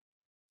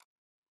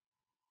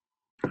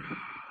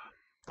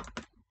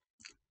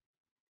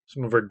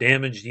 Some of our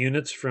damaged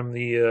units from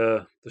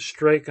the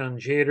strike on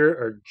Jader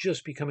are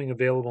just becoming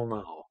available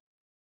now.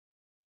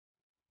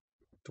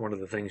 It's one of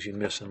the things you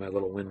miss in my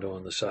little window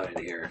on the side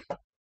here.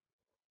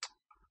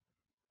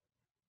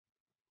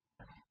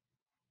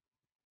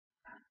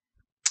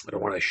 I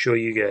don't want to show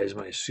you guys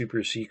my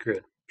super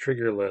secret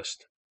trigger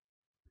list.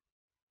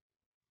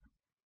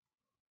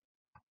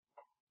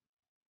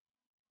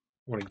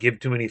 I want to give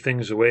too many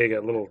things away. I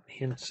got little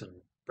hints and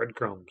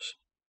breadcrumbs.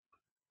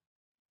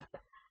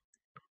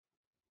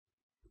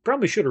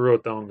 Probably should have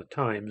wrote down the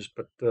times,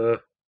 but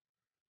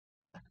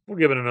we'll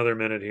give it another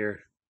minute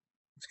here.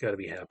 It's got to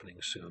be happening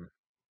soon.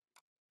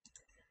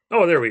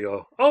 Oh, there we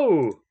go.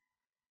 Oh,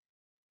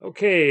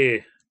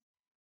 okay.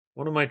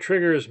 One of my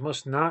triggers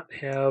must not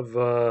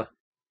have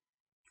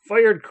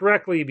fired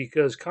correctly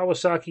because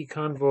Kawasaki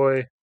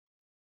Convoy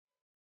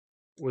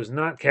was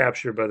not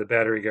captured by the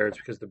battery guards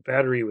because the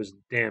battery was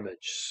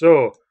damaged.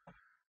 So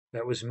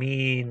that was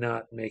me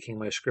not making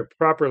my script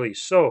properly.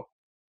 So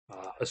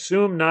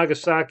assume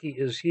Nagasaki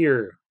is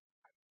here.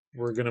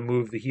 We're going to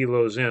move the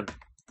helos in.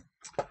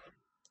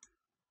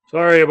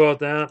 Sorry about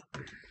that.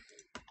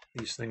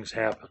 These things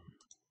happen.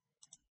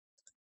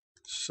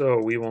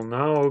 So we will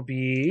now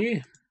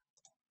be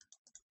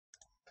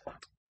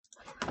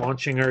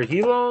launching our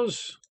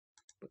helos.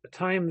 By the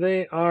time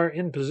they are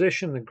in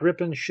position, the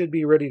Gripen should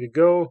be ready to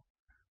go.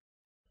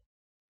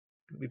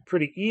 It'll be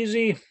pretty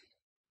easy.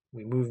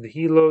 We move the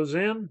helos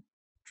in,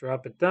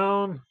 drop it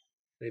down.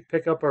 They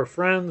pick up our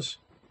friends.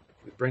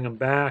 We bring them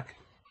back.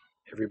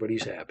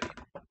 Everybody's happy.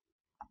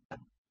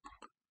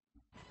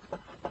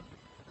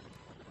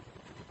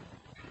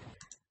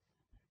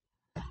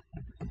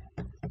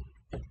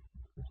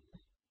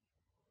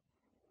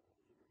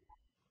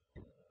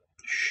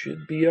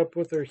 Should be up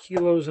with our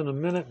helos in a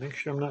minute. Make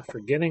sure I'm not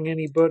forgetting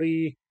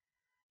anybody.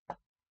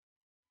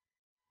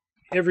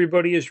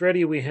 Everybody is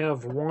ready. We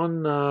have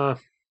one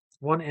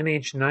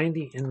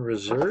NH90 in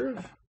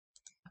reserve.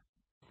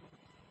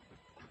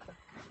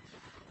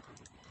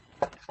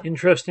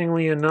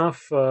 Interestingly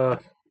enough,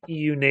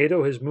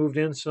 EU.NATO has moved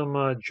in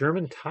some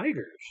German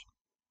Tigers.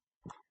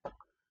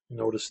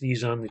 Notice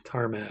these on the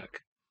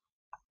tarmac.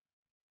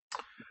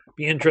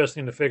 Be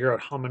interesting to figure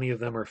out how many of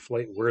them are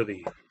flight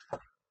worthy.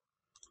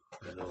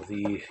 I know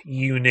the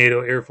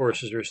EU-NATO air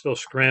forces are still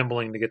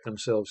scrambling to get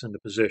themselves into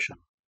position.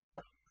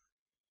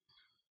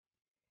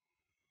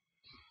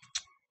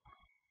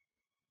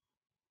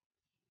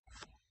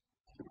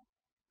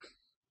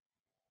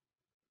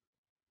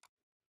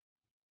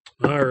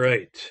 All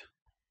right.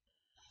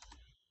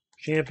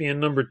 Champion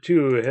number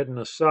 2 heading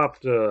to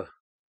Sapta.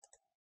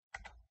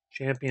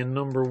 Champion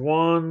number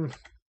 1.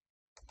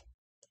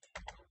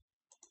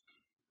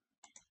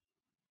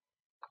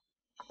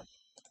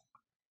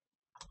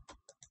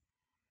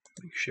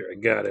 Make sure I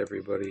got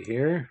everybody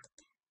here.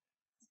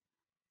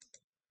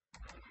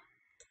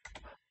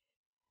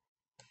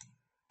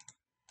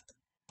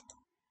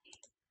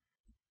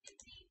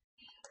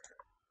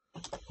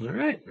 All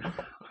right.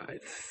 I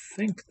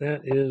think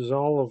that is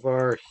all of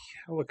our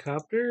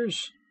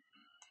helicopters.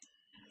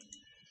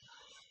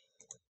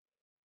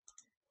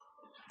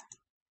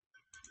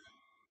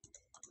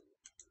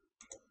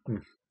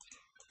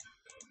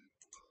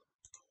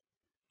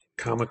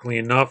 Comically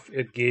enough,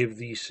 it gave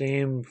the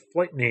same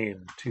flight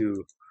name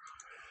to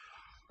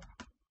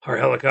our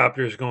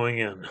helicopters going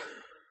in.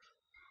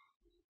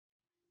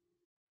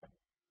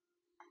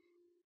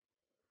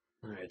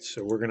 All right,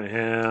 so we're going to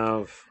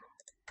have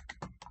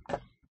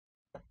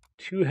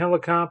 2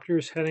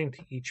 helicopters heading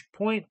to each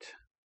point.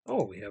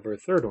 Oh, we have our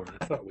third one.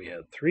 I thought we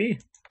had 3.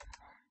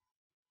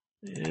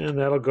 And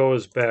that'll go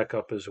as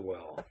backup as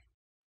well.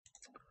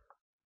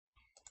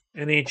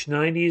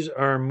 NH90s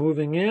are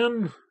moving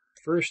in.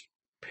 First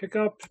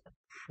pickup,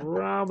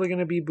 probably going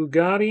to be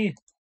Bugatti.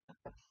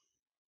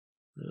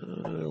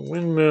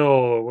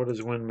 Windmill, what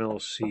does Windmill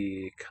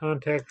see?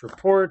 Contact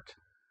report.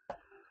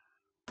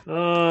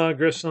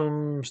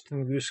 Grissom's,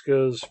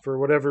 Tunguska's, for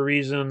whatever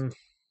reason.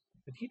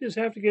 Did he just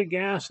have to get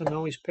gas and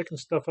now he's picking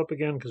stuff up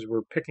again because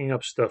we're picking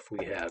up stuff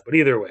we had? But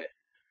either way.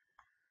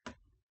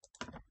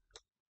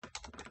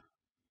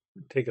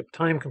 Take up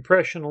time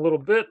compression a little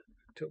bit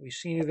until we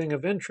see anything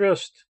of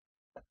interest.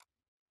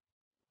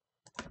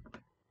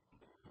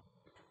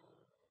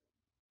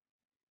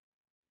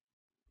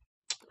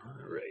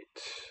 All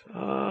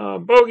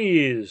right.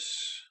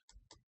 Bogies.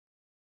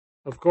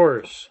 Of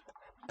course.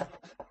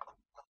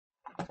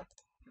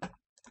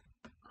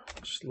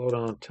 Slow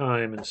down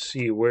time and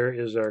see where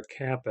is our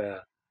cap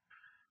at.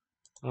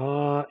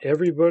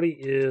 Everybody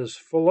is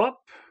full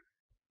up.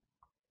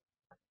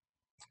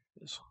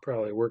 This will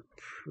probably work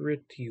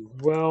pretty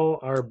well.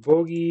 Our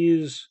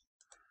bogies.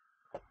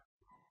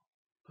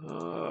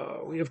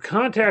 We have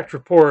contact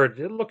report.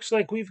 It looks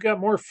like we've got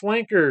more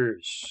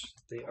flankers.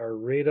 They are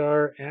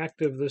radar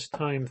active this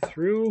time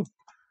through.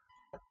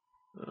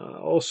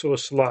 Also a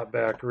slot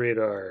back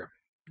radar.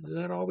 Is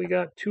that all we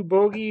got? 2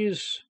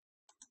 bogies?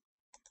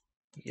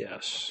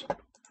 Yes.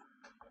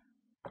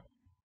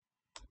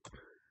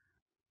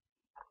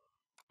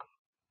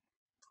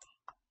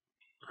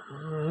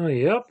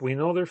 Yep, we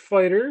know they're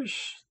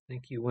fighters.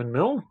 Thank you,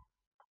 Windmill.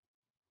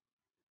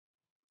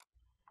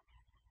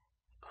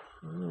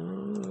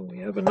 We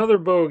have another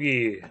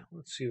bogey.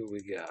 Let's see what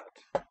we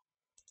got.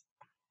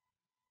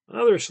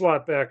 Another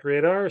slot back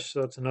radar,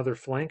 so that's another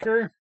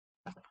flanker.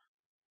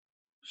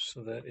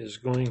 So that is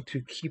going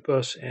to keep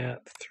us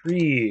at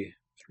 3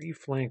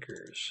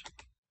 flankers.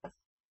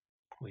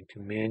 Going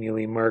to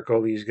manually mark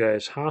all these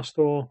guys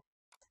hostile.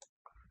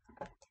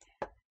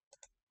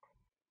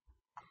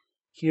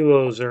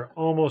 Kilos are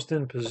almost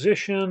in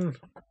position.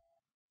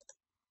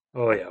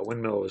 Oh yeah,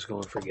 Windmill was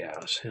going for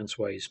gas, hence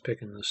why he's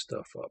picking this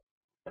stuff up.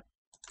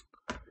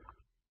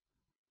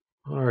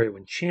 All right,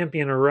 when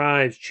champion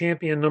arrives,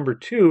 champion number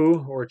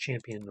 2, or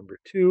champion number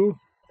 2.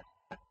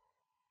 All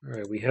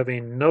right, we have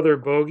another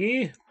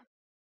bogey.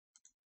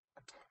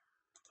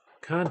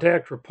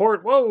 Contact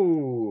report.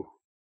 Whoa!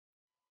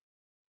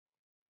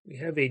 We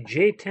have a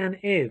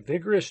J-10A,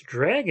 Vigorous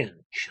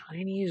Dragon,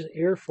 Chinese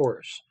Air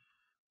Force.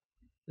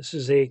 This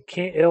is a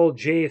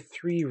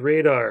KLJ-3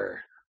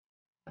 radar.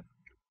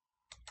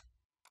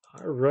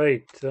 All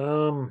right.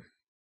 That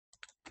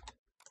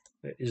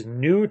is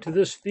new to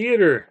this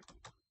theater.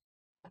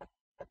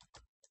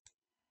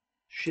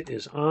 Shit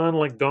is on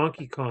like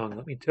Donkey Kong,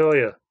 let me tell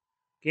you.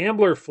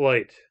 Gambler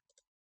flight.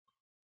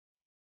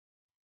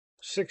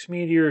 6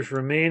 meteors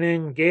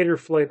remaining. Gator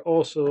flight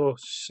also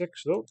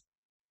 6. Oh,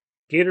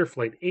 Gator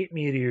flight 8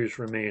 meteors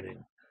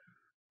remaining.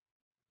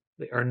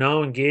 They are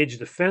now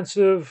engaged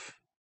offensive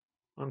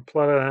on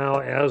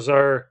Platanal as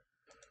our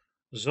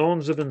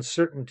zones of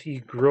uncertainty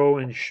grow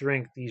and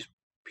shrink. These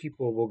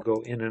people will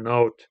go in and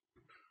out.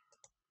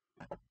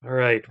 All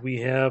right,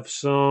 we have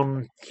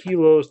some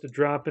kilos to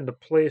drop into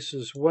place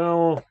as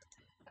well.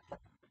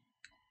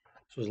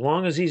 So as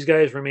long as these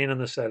guys remain on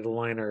the side of the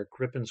line, our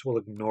Griffins will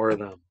ignore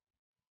them.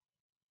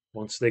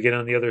 Once they get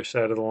on the other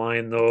side of the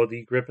line, though,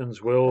 the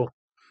Griffins will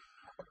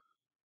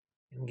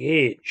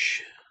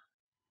engage.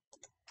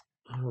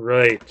 All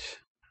right.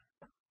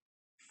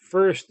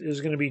 First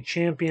is going to be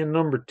champion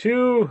number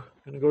 2.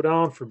 Going to go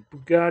down for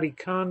Bugatti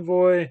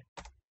Convoy.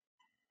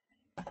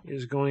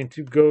 Is going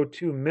to go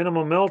to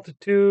minimum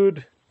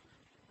altitude.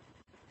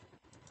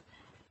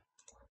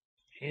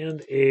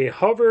 And a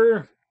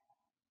hover.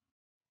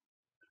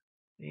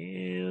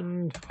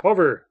 And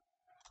hover.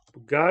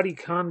 Bugatti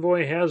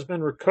Convoy has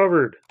been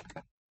recovered.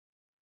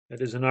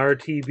 That is an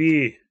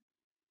RTB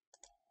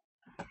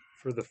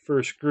for the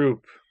first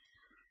group.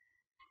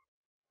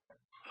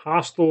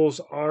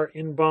 Hostiles are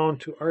inbound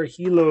to our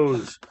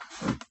helos.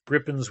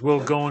 Grippins will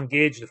go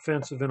engage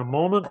defensive in a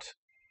moment.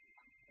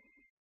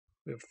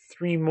 We have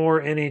 3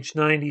 more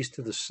NH90s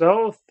to the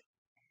south.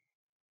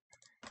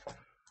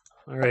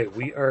 All right,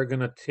 we are going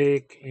to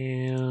take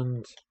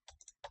and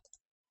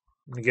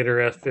get our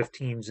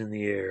F-15s in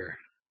the air.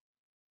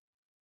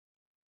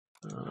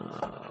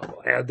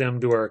 We'll add them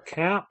to our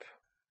cap.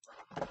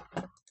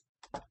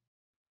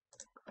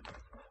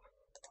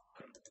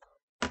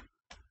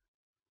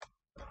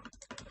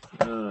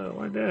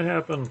 Why'd that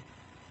happen?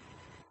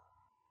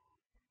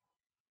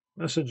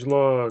 Message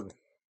log.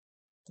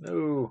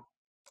 No.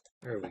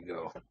 There we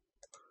go.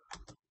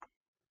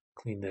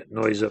 Clean that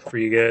noise up for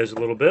you guys a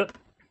little bit.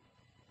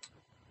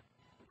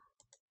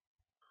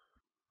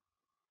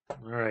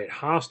 All right,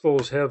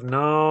 hostiles have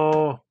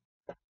now...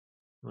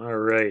 All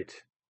right.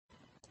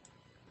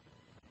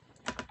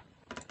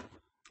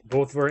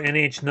 Both of our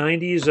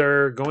NH90s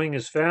are going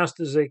as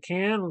fast as they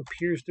can.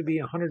 Appears to be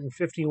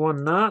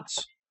 151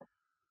 knots.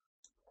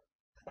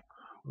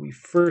 We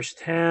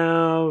first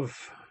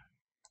have...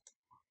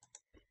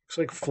 Looks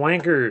like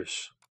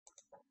flankers.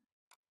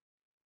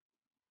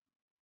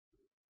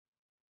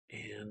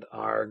 And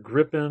our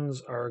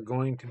Grippins are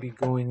going to be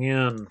going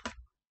in.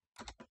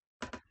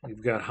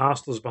 We've got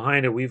hostiles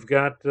behind it. We've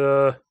got...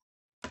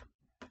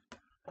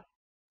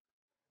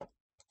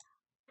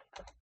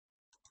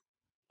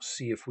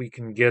 see if we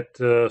can get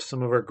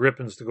some of our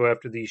Grippins to go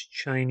after these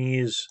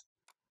Chinese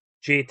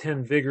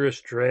J-10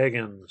 Vigorous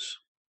Dragons.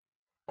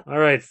 All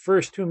right,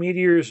 first 2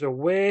 meteors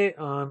away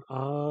on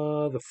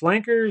the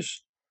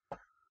flankers.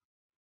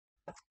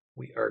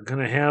 We are going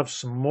to have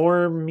some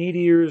more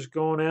meteors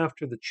going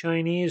after the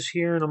Chinese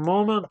here in a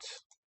moment.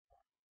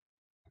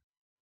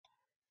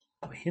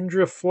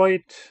 Mahindra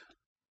flight.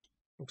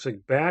 Looks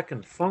like back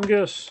and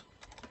fungus.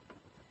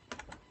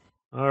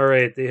 All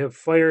right, they have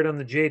fired on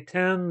the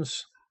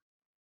J-10s.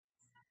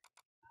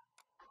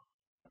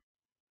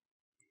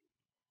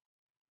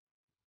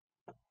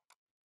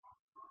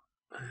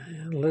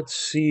 And let's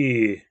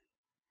see.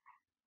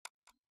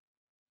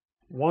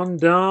 1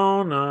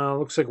 down.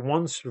 Looks like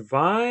 1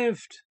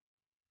 survived.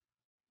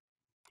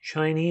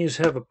 Chinese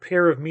have a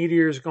pair of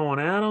meteors going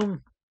at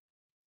them.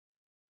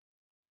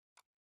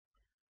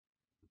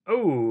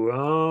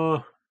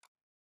 Oh,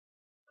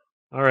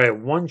 all right.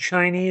 1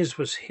 Chinese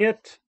was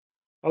hit.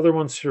 Other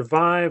one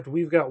survived.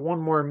 We've got 1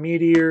 more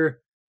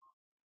meteor.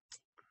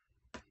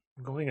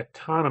 Going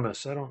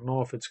autonomous. I don't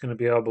know if it's going to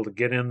be able to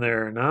get in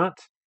there or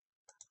not.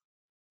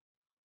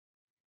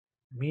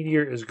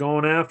 Meteor is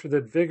going after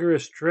that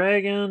Vigorous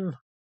Dragon.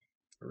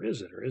 Or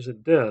is it? Or is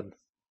it dead?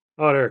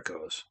 Oh, there it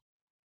goes.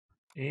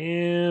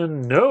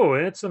 And no,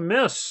 it's a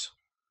miss.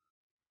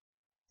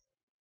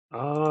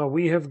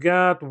 We have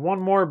got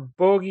 1 more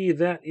bogey.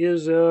 That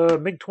is a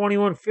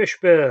MiG-21 fish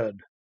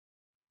bed.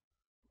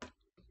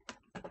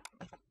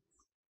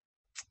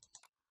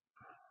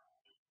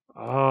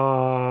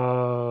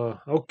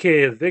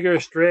 Okay, the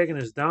Vigorous Dragon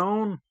is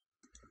down.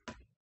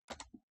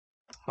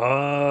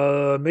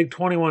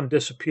 MiG-21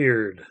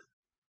 disappeared.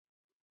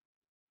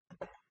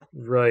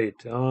 Right.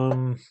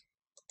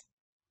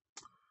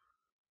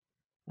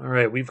 All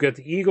right, we've got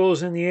the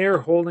Eagles in the air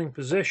holding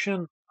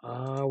position.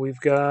 We've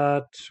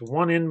got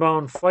 1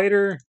 inbound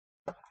fighter.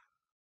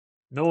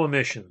 No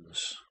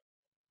emissions.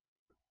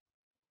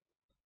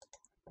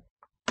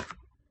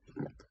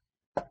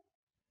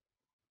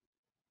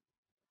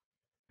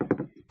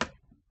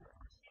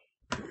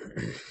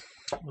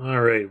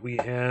 All right, we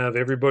have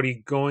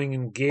everybody going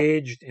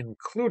engaged,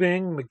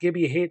 including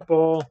McGibby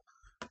Hateball,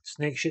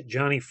 Snakeshit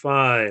Johnny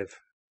 5.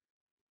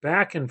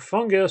 Back and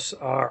Fungus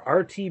are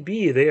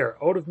RTB. They are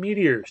out of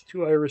meteors.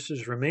 2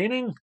 irises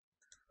remaining.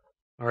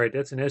 All right,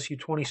 that's an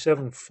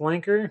Su-27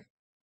 flanker.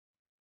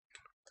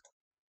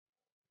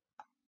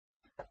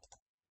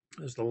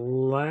 There's the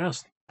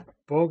last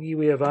bogey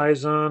we have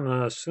eyes on.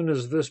 As soon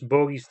as this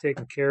bogey's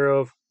taken care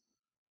of,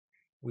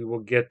 we will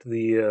get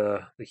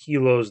the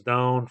helos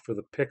down for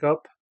the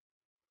pickup.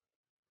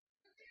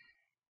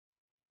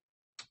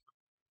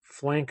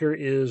 Flanker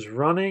is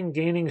running,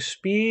 gaining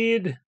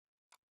speed.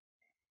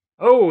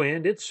 Oh,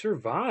 and it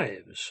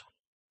survives.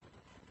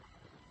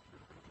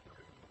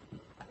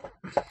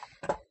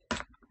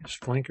 These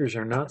flankers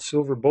are not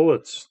silver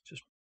bullets,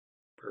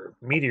 or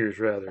meteors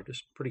rather,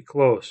 just pretty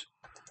close.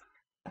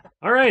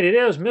 All right, it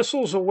has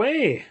missiles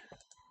away.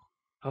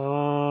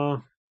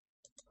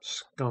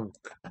 Skunk.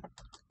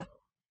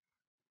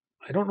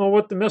 I don't know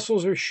what the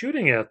missiles are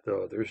shooting at,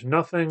 though. There's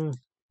nothing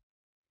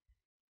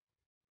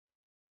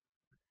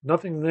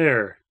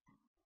there.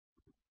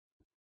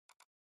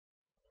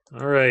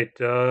 All right,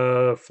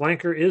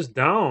 flanker is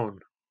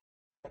down.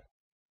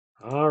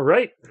 All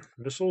right,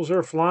 missiles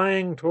are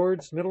flying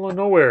towards middle of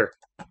nowhere.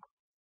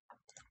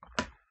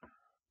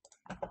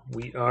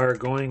 We are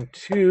going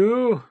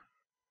to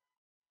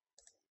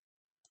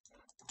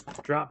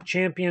drop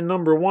champion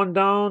number 1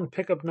 down,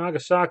 pick up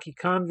Nagasaki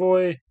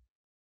convoy.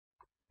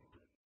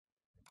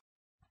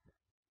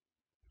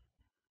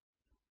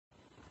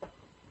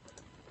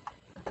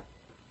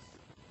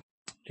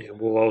 And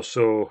we'll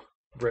also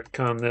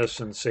retcon this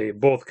and say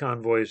both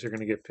convoys are going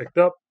to get picked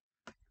up.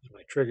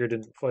 My trigger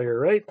didn't fire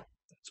right.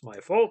 That's my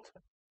fault.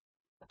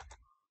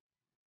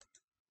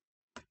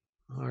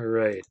 All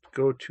right,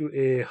 go to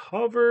a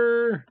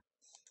hover.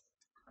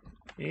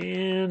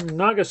 And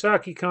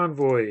Nagasaki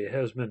Convoy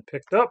has been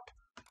picked up.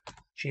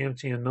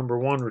 Champion number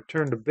 1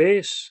 returned to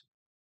base.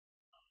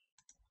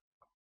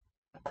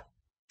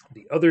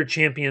 The other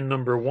champion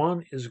number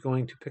 1 is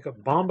going to pick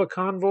up Bomba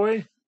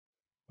Convoy.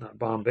 Not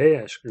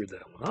Bombay, I screwed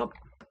that one up.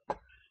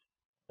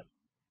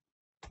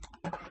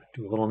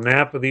 Do a little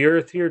nap of the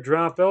earth here,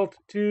 drop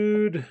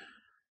altitude.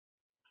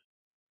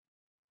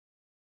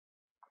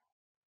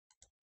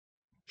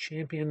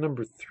 Champion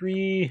number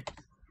 3,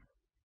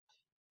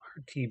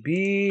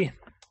 RTB.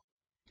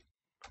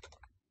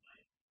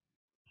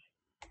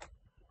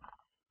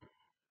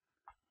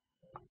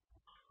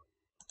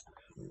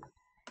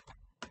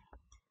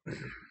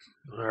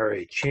 All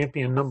right,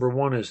 champion number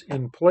 1 is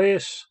in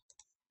place.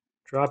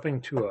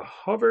 Dropping to a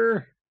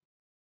hover.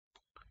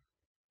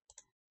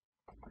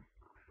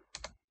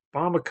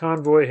 Bomba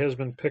Convoy has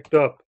been picked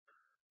up.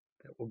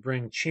 That will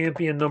bring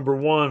champion number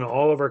 1.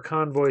 All of our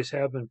convoys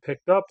have been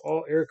picked up.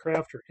 All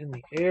aircraft are in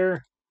the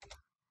air.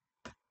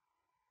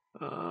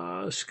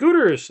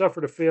 Scooters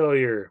suffered a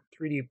failure.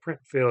 3D print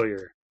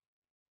failure.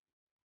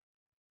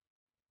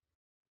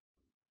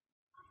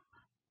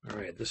 All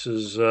right, this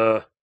is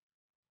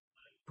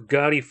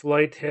Bugatti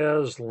flight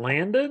has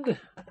landed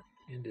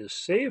and is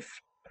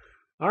safe.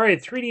 All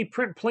right, 3D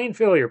print plane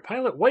failure.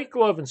 Pilot White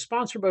Glove and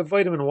sponsored by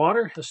Vitamin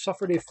Water has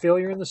suffered a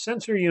failure in the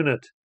sensor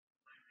unit.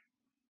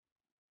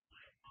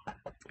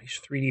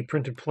 These 3D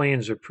printed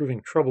planes are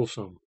proving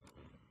troublesome.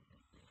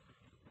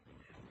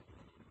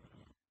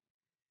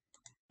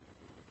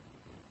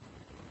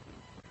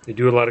 They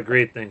do a lot of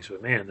great things,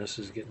 but man, this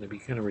is getting to be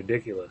kind of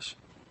ridiculous.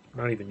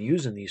 We're not even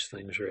using these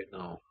things right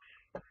now.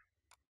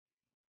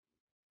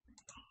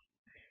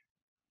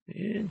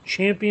 And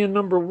champion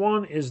number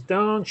 1 is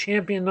down.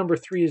 Champion number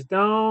 3 is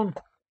down.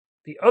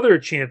 The other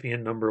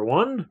champion number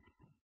 1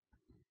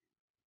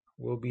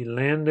 will be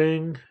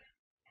landing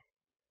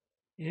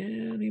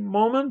any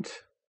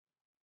moment.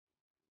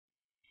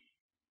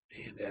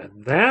 And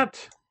at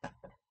that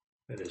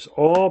is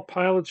all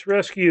pilots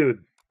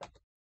rescued.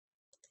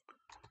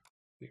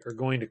 We are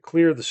going to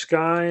clear the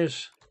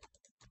skies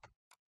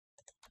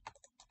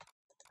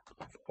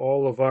of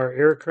all of our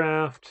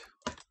aircraft.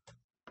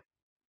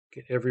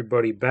 Get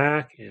everybody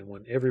back, and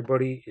when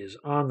everybody is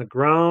on the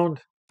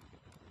ground,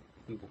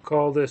 we will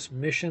call this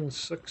mission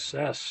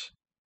success.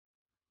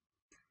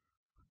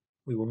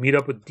 We will meet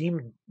up with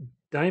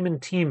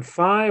Diamond Team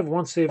 5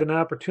 once they have an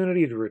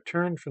opportunity to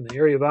return from the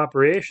area of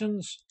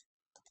operations.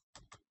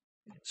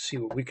 Let's see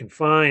what we can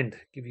find.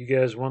 Give you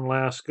guys one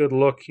last good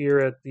look here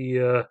at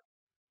the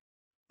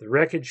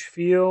wreckage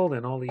field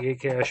and all the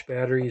A-cache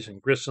batteries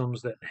and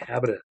Grissums that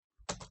inhabit it.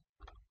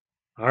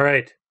 All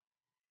right.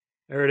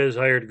 There it is,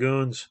 Hired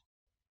Goons.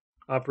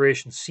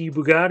 Operation Si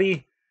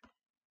Bugatti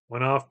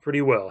went off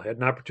pretty well. Had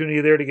an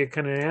opportunity there to get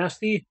kind of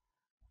nasty.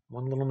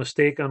 One little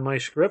mistake on my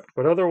script,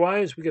 but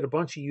otherwise we get a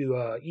bunch of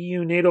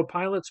EU.NATO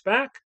pilots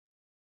back.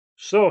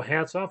 So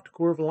hats off to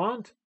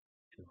Corvalant.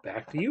 And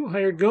back to you,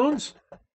 Hired Goons.